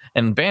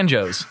and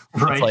banjos.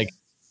 Right. It's like,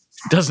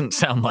 doesn't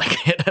sound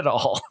like it at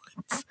all.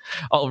 It's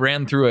all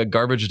ran through a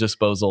garbage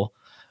disposal,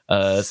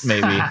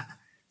 maybe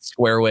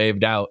square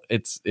waved out.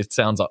 It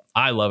sounds.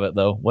 I love it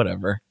though.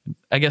 Whatever.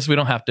 I guess we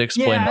don't have to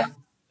explain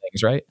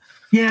things, right?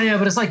 Yeah.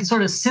 But it's like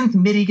sort of synth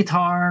MIDI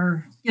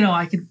guitar. You know,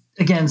 I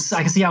can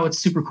see how it's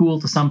super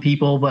cool to some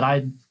people,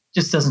 but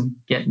just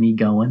doesn't get me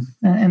going,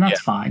 and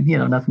that's fine. You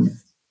know, nothing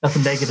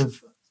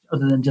negative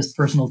other than just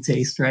personal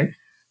taste, right?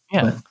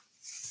 Yeah, but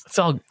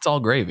it's all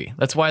gravy.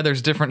 That's why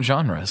there's different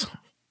genres.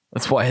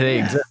 That's why they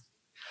exist.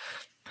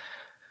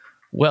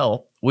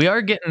 Well, we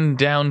are getting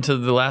down to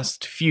the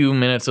last few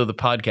minutes of the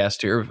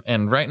podcast here,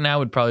 and right now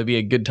would probably be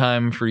a good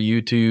time for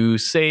you to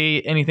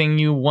say anything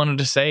you wanted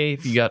to say.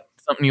 If you got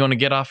something you want to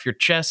get off your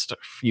chest,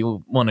 if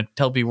you want to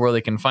tell people where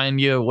they can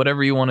find you,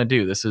 whatever you want to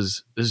do, this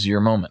is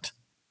your moment.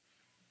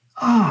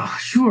 Oh,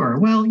 sure.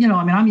 Well, you know,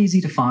 I mean, I'm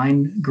easy to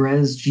find.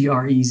 Grez,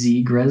 Grez,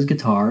 Grez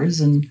Guitars,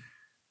 and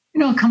you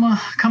know,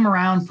 come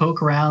around,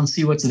 poke around,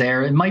 see what's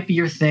there. It might be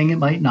your thing, it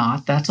might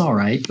not. That's all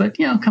right, but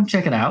you know, come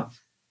check it out.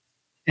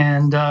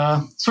 And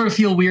sort of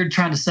feel weird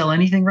trying to sell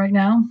anything right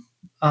now,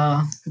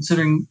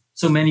 considering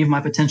so many of my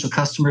potential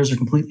customers are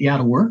completely out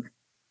of work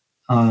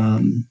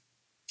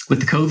with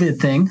the COVID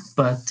thing.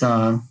 But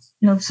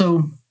you know,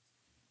 so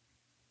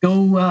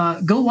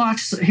go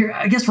watch here.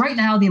 I guess right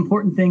now the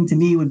important thing to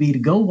me would be to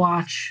go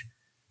watch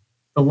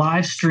the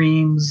live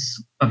streams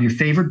of your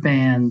favorite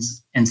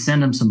bands and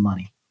send them some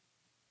money.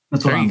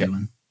 That's what I'm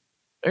doing.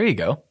 There you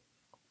go.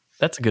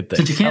 That's a good thing.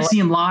 Since you can't see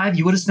them live,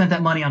 you would have spent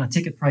that money on a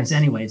ticket price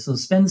anyway. So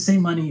spend the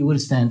same money you would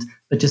have spent,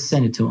 but just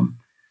send it to them.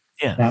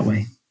 Yeah, that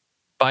way.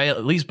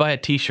 At least buy a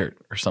T-shirt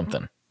or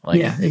something. Like,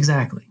 yeah,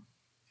 exactly.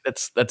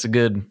 That's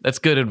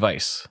good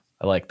advice.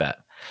 I like that.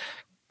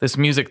 This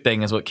music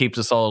thing is what keeps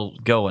us all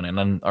going, and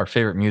then our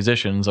favorite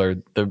musicians are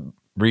the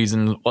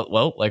reasons.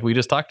 Well, like we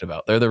just talked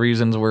about, they're the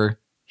reasons we're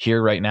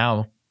here right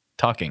now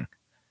talking.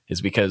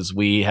 Is because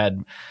we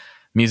had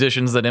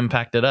musicians that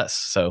impacted us.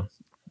 So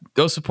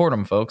go support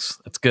them, folks.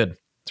 That's good.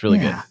 It's really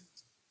good.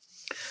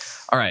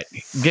 All right.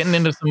 Getting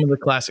into some of the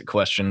classic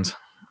questions.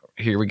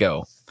 Here we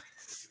go.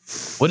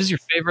 What is your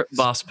favorite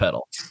Boss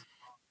pedal?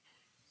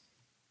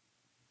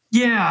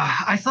 Yeah,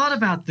 I thought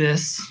about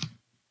this,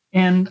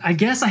 and I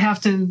guess I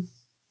have to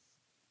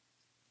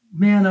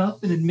man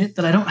up and admit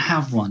that I don't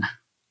have one.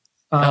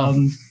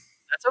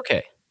 That's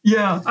okay.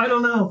 Yeah, I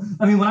don't know.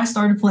 I mean, when I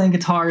started playing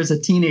guitar as a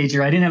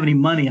teenager, I didn't have any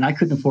money and I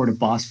couldn't afford a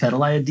Boss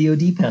pedal. I had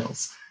DoD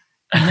pedals.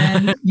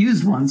 And then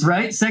used ones,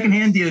 right?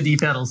 Secondhand DoD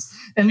pedals.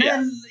 And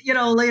then, you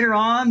know, later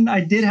on, I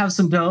did have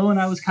some dough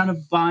and I was kind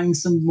of buying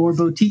some more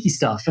boutique-y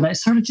stuff. And I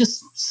sort of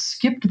just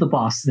skipped the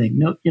Boss thing.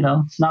 No, you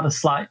know, not a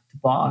slight to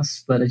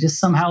Boss, but I just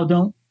somehow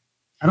don't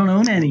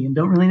own any and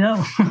don't really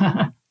know.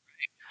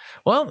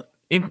 Well,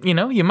 you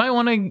know, you might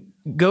want to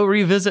go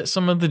revisit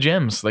some of the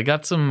gems. They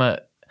got some...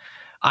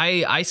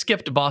 I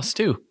skipped Boss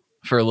too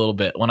for a little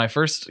bit. When I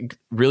first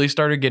really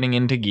started getting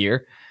into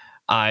gear,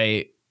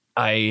 I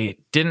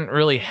didn't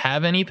really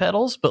have any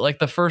pedals, but like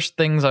the first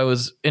things I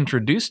was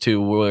introduced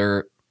to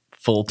were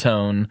full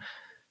tone,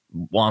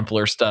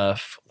 Wampler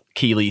stuff,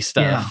 Keeley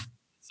stuff. Yeah.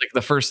 It's like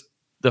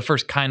the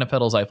first kind of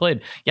pedals I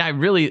played. Yeah,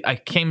 I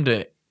came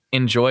to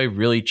enjoy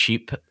really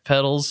cheap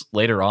pedals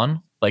later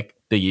on, like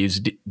the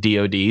used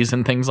DODs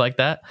and things like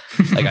that.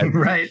 Like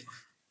right.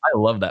 I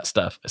love that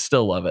stuff. I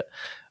still love it.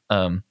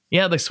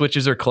 Yeah, the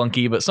switches are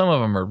clunky, but some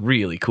of them are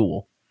really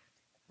cool.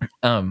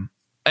 And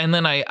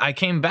then I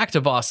came back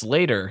to Boss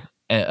later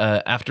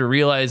after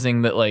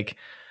realizing that like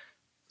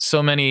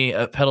so many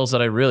pedals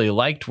that I really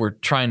liked were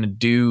trying to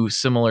do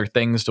similar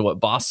things to what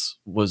Boss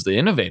was the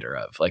innovator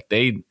of. Like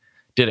they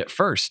did it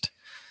first.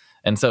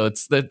 And so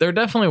they're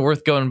definitely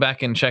worth going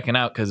back and checking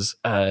out because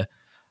I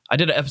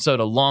did an episode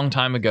a long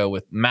time ago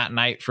with Matt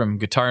Knight from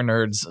Guitar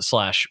Nerds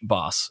 /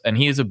 Boss, and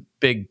he is a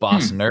big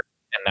Boss nerd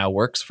and now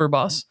works for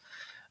Boss.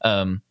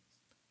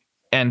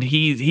 And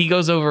he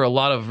goes over a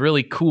lot of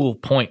really cool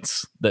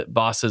points that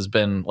Boss has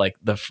been like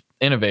the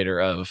innovator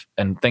of,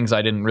 and things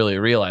I didn't really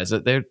realize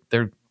that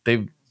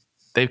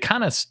they've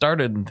kind of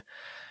started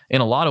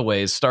in a lot of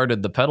ways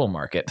started the pedal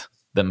market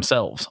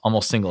themselves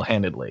almost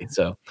single-handedly.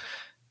 So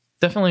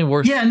definitely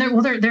worth. Yeah, and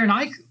they're an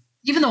icon.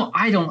 Even though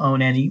I don't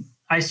own any,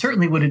 I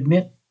certainly would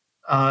admit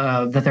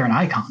that they're an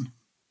icon.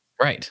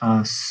 Right.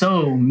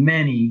 So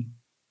many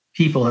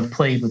people have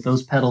played with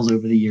those pedals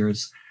over the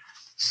years.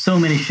 So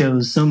many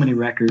shows, so many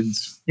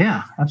records.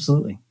 Yeah,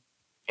 absolutely.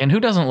 And who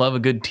doesn't love a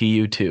good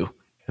TU2?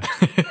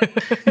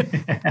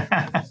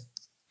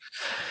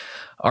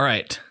 All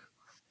right.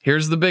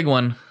 Here's the big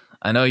one.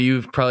 I know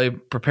you've probably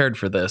prepared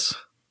for this.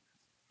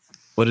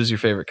 What is your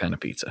favorite kind of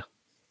pizza?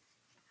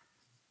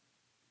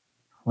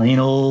 plain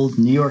old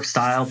New York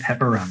style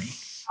pepperoni.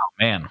 Oh,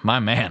 man, my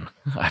man.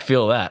 I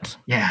feel that.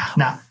 Yeah.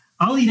 Now,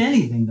 I'll eat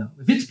anything, though.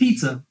 If it's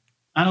pizza,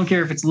 I don't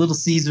care if it's Little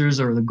Caesars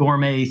or the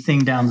gourmet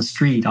thing down the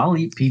street. I'll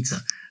eat pizza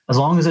as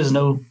long as there's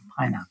no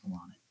pineapple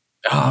on it.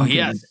 Oh,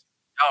 yes.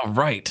 Oh,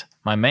 right.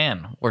 My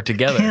man. We're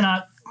together. I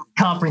cannot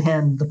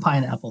comprehend the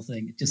pineapple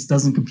thing. It just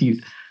doesn't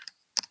compute.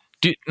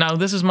 Now,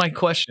 this is my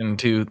question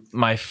to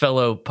my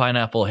fellow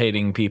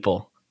pineapple-hating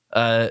people.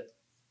 How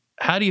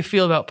do you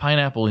feel about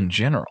pineapple in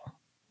general?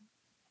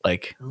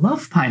 Like, I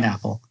love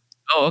pineapple.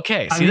 Oh,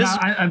 okay. See,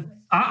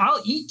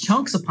 I'll eat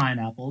chunks of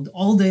pineapple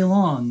all day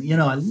long. You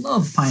know, I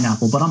love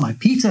pineapple, but on my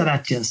pizza,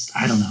 that just,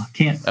 I don't know.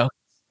 Can't. Oh,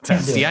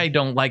 see, I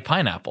don't like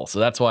pineapple, so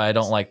that's why I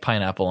don't like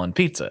pineapple on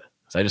pizza.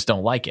 So I just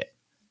don't like it.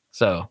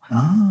 So,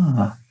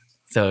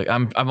 so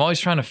I'm always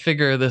trying to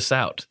figure this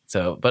out.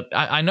 So, but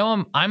I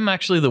know I'm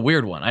actually the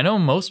weird one. I know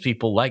most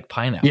people like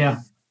pineapple. Yeah.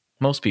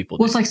 Most people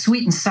do. Well, do. It's like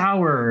sweet and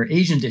sour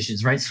Asian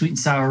dishes, right? Sweet and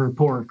sour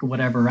pork or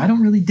whatever. I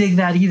don't really dig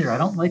that either. I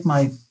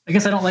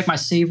guess I don't like my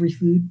savory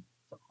food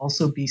to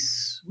also be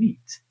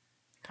sweet.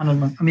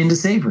 I'm into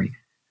savory.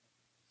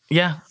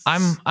 Yeah,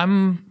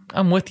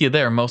 I'm with you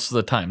there most of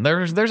the time.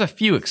 There's a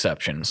few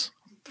exceptions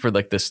for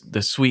like the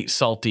sweet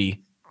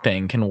salty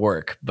thing can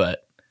work,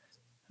 but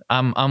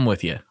I'm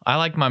with you. I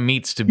like my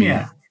meats to be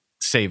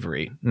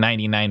savory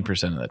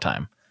 99% of the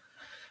time.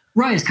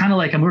 Right. It's kind of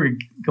like, I'm going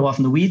to go off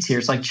in the weeds here.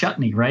 It's like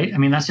chutney, right? I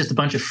mean, that's just a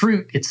bunch of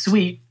fruit. It's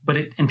sweet,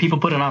 and people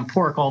put it on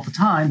pork all the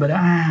time. But,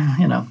 I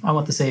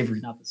want the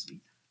savory, not the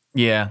sweet.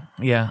 Yeah,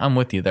 I'm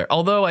with you there.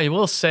 Although I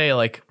will say,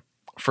 like,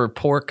 for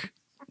pork,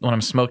 when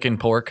I'm smoking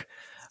pork,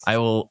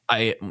 one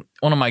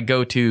of my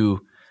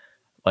go-to,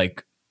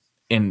 like,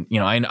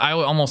 I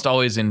almost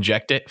always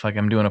inject it if like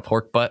I'm doing a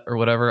pork butt or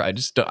whatever. I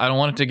don't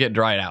want it to get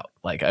dried out.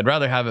 Like, I'd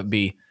rather have it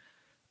be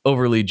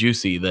overly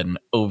juicy than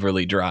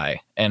overly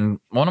dry.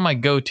 And one of my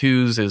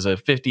go-tos is a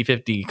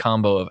 50-50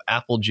 combo of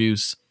apple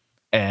juice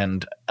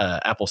and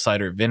apple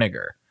cider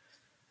vinegar.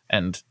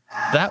 And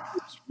that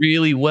works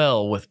really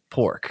well with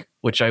pork,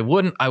 which I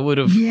would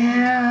have.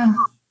 Yeah.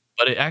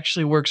 But it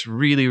actually works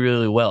really,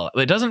 really well.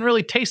 It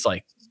doesn't taste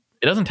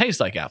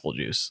like apple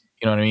juice.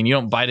 You know what I mean? You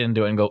don't bite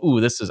into it and go, ooh,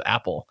 this is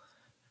apple.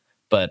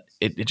 But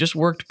it just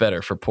worked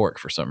better for pork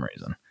for some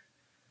reason.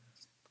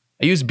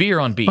 I use beer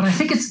on beef. But I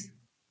think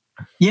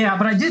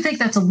but I do think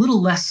that's a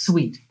little less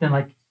sweet than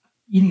like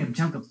eating a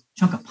chunk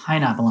of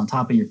pineapple on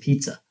top of your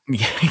pizza.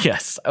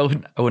 Yes, I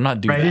would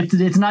not do that.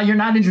 It's not, you're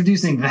not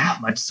introducing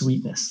that much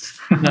sweetness.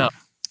 No,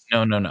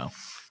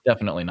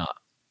 definitely not.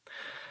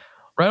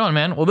 Right on,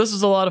 man. Well, this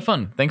is a lot of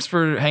fun. Thanks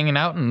for hanging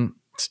out and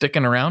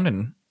sticking around.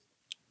 And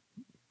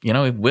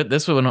with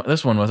this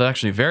one was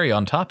actually very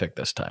on topic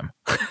this time,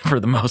 for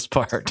the most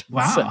part.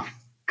 Wow, so,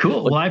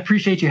 cool. Well, I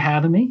appreciate you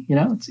having me.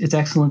 It's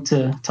excellent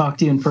to talk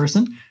to you in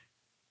person.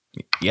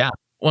 Yeah,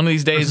 one of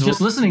these days.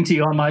 Just listening to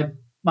you on my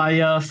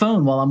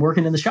phone while I'm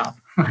working in the shop.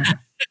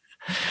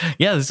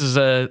 Yeah, this is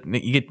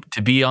you get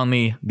to be on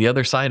the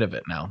other side of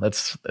it now.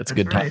 That's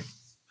good right.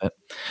 Time.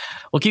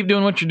 Well, keep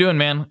doing what you're doing,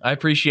 man. I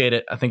appreciate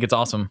it. I think it's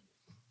awesome.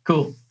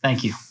 Cool.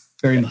 Thank you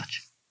very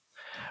much.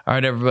 All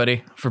right,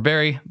 everybody. For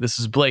Barry, this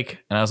is Blake.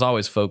 And as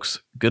always,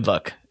 folks, good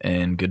luck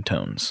and good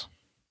tones.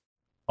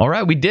 All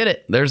right, we did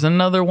it. There's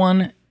another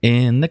one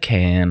in the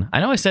can. I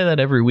know I say that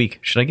every week.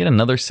 Should I get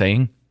another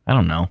saying? I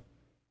don't know.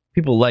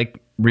 People like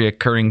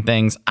reoccurring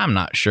things. I'm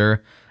not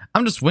sure.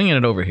 I'm just winging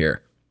it over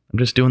here. I'm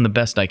just doing the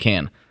best I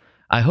can.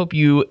 I hope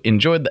you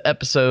enjoyed the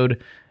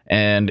episode.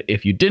 And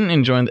if you didn't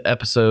enjoy the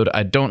episode,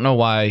 I don't know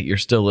why you're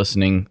still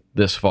listening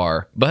this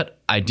far. But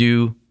I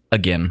do,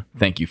 again,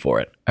 thank you for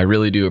it. I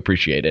really do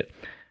appreciate it.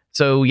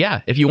 So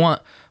yeah, if you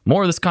want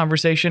more of this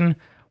conversation,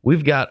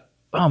 we've got,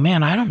 oh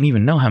man, I don't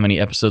even know how many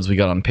episodes we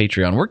got on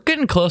Patreon. We're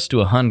getting close to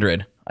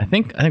 100. I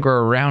think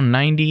we're around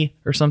 90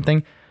 or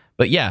something.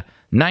 But yeah,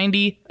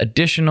 90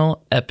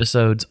 additional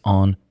episodes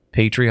on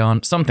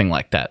Patreon, something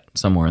like that,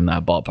 somewhere in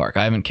that ballpark.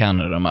 I haven't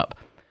counted them up.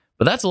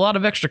 But that's a lot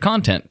of extra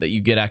content that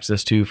you get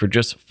access to for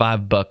just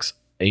 $5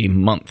 a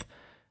month.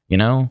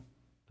 And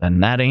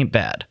that ain't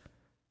bad.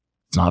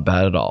 It's not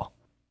bad at all.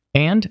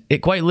 And it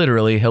quite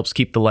literally helps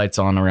keep the lights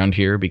on around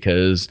here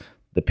because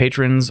the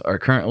patrons are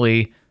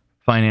currently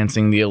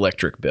financing the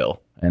electric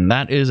bill. And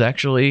that is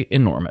actually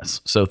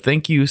enormous. So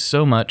thank you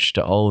so much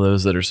to all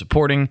those that are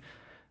supporting.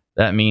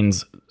 That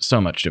means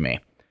so much to me.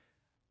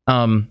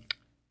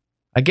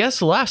 I guess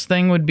the last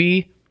thing would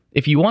be,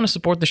 if you want to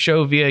support the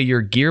show via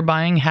your gear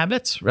buying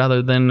habits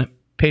rather than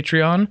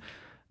Patreon,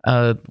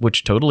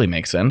 which totally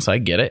makes sense. I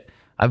get it.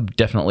 I've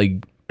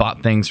definitely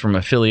bought things from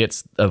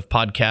affiliates of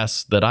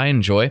podcasts that I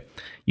enjoy.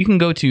 You can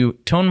go to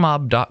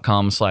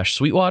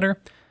tonemob.com/Sweetwater,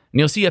 and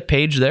you'll see a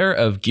page there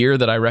of gear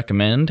that I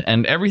recommend.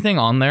 And everything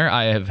on there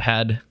I have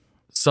had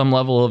some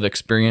level of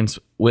experience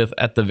with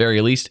at the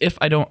very least, if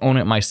I don't own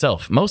it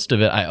myself. Most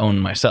of it I own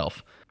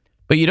myself.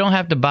 But you don't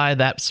have to buy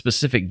that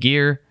specific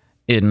gear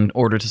in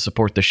order to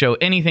support the show.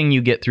 Anything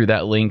you get through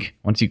that link,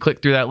 once you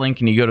click through that link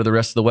and you go to the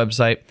rest of the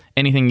website,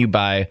 anything you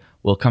buy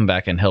will come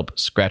back and help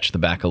scratch the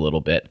back a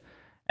little bit.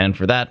 And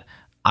for that,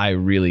 I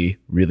really,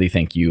 really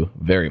thank you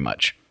very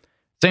much.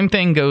 Same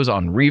thing goes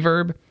on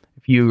Reverb.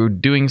 If you're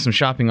doing some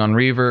shopping on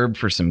Reverb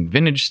for some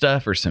vintage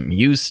stuff or some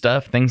used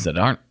stuff, things that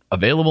aren't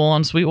available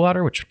on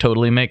Sweetwater, which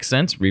totally makes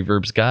sense.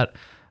 Reverb's got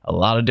a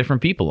lot of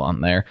different people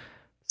on there.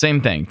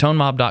 Same thing,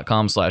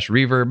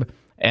 tonemob.com/reverb,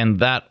 and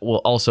that will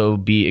also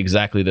be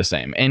exactly the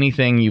same.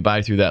 Anything you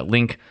buy through that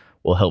link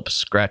will help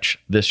scratch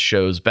this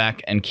show's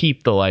back and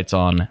keep the lights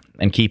on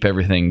and keep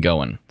everything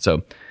going.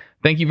 So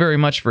thank you very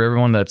much for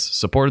everyone that's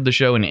supported the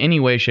show in any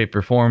way, shape,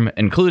 or form,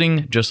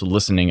 including just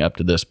listening up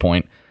to this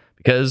point,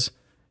 because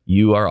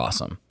you are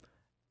awesome.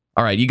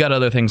 All right, you got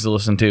other things to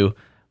listen to.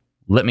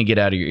 Let me get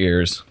out of your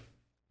ears.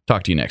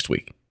 Talk to you next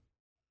week.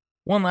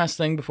 One last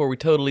thing before we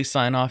totally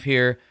sign off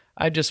here.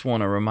 I just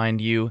want to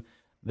remind you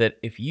that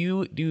if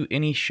you do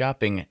any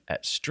shopping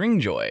at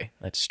Stringjoy,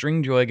 that's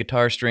Stringjoy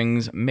guitar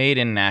strings made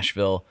in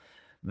Nashville,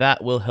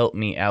 that will help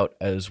me out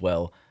as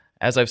well.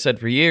 As I've said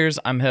for years,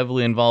 I'm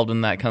heavily involved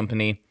in that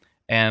company,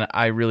 and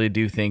I really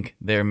do think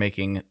they're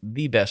making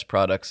the best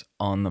products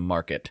on the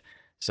market.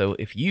 So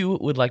if you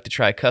would like to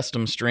try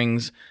custom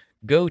strings,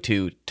 go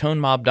to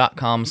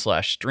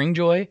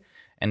tonemob.com/stringjoy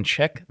and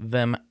check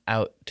them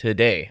out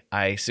today.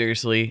 I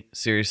seriously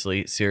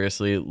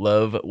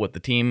love what the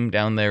team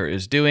down there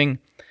is doing.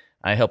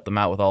 I help them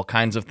out with all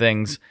kinds of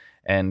things,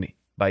 and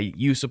by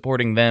you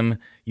supporting them,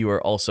 you are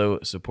also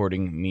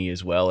supporting me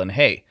as well. And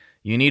hey,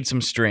 you need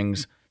some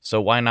strings, so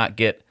why not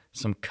get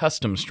some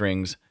custom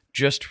strings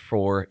just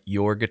for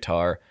your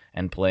guitar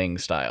and playing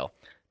style?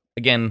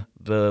 Again,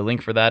 the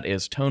link for that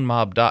is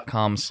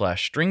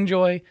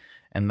tonemob.com/stringjoy,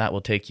 and that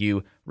will take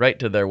you right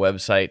to their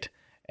website,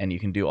 and you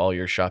can do all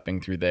your shopping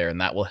through there, and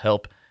that will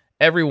help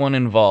everyone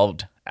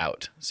involved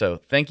out.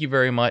 So thank you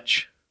very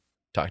much.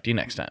 Talk to you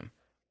next time.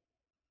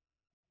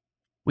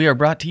 We are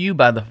brought to you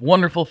by the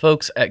wonderful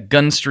folks at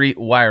Gun Street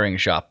Wiring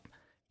Shop.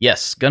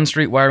 Yes, Gun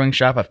Street Wiring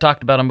Shop. I've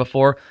talked about them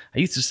before. I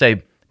used to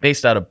say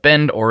based out of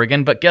Bend,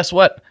 Oregon, but guess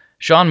what?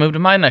 Sean moved to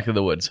my neck of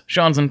the woods.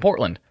 Sean's in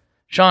Portland.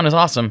 Sean is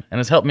awesome and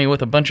has helped me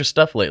with a bunch of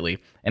stuff lately.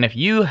 And if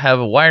you have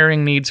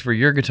wiring needs for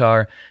your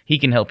guitar, he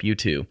can help you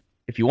too.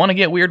 If you want to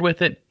get weird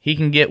with it, he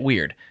can get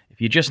weird. If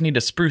you just need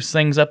to spruce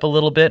things up a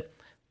little bit,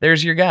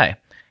 there's your guy.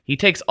 He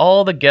takes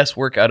all the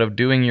guesswork out of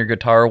doing your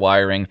guitar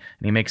wiring,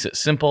 and he makes it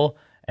simple,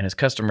 and his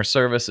customer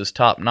service is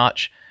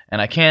top-notch,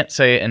 and I can't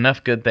say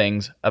enough good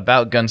things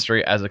about Gun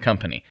Street as a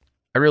company.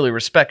 I really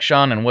respect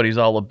Sean and what he's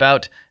all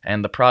about,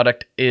 and the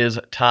product is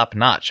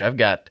top-notch. I've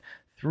got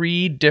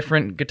 3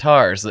 different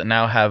guitars that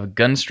now have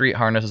Gun Street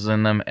harnesses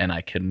in them, and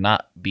I could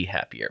not be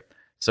happier.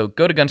 So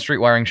go to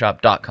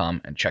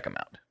gunstreetwiringshop.com and check them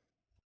out.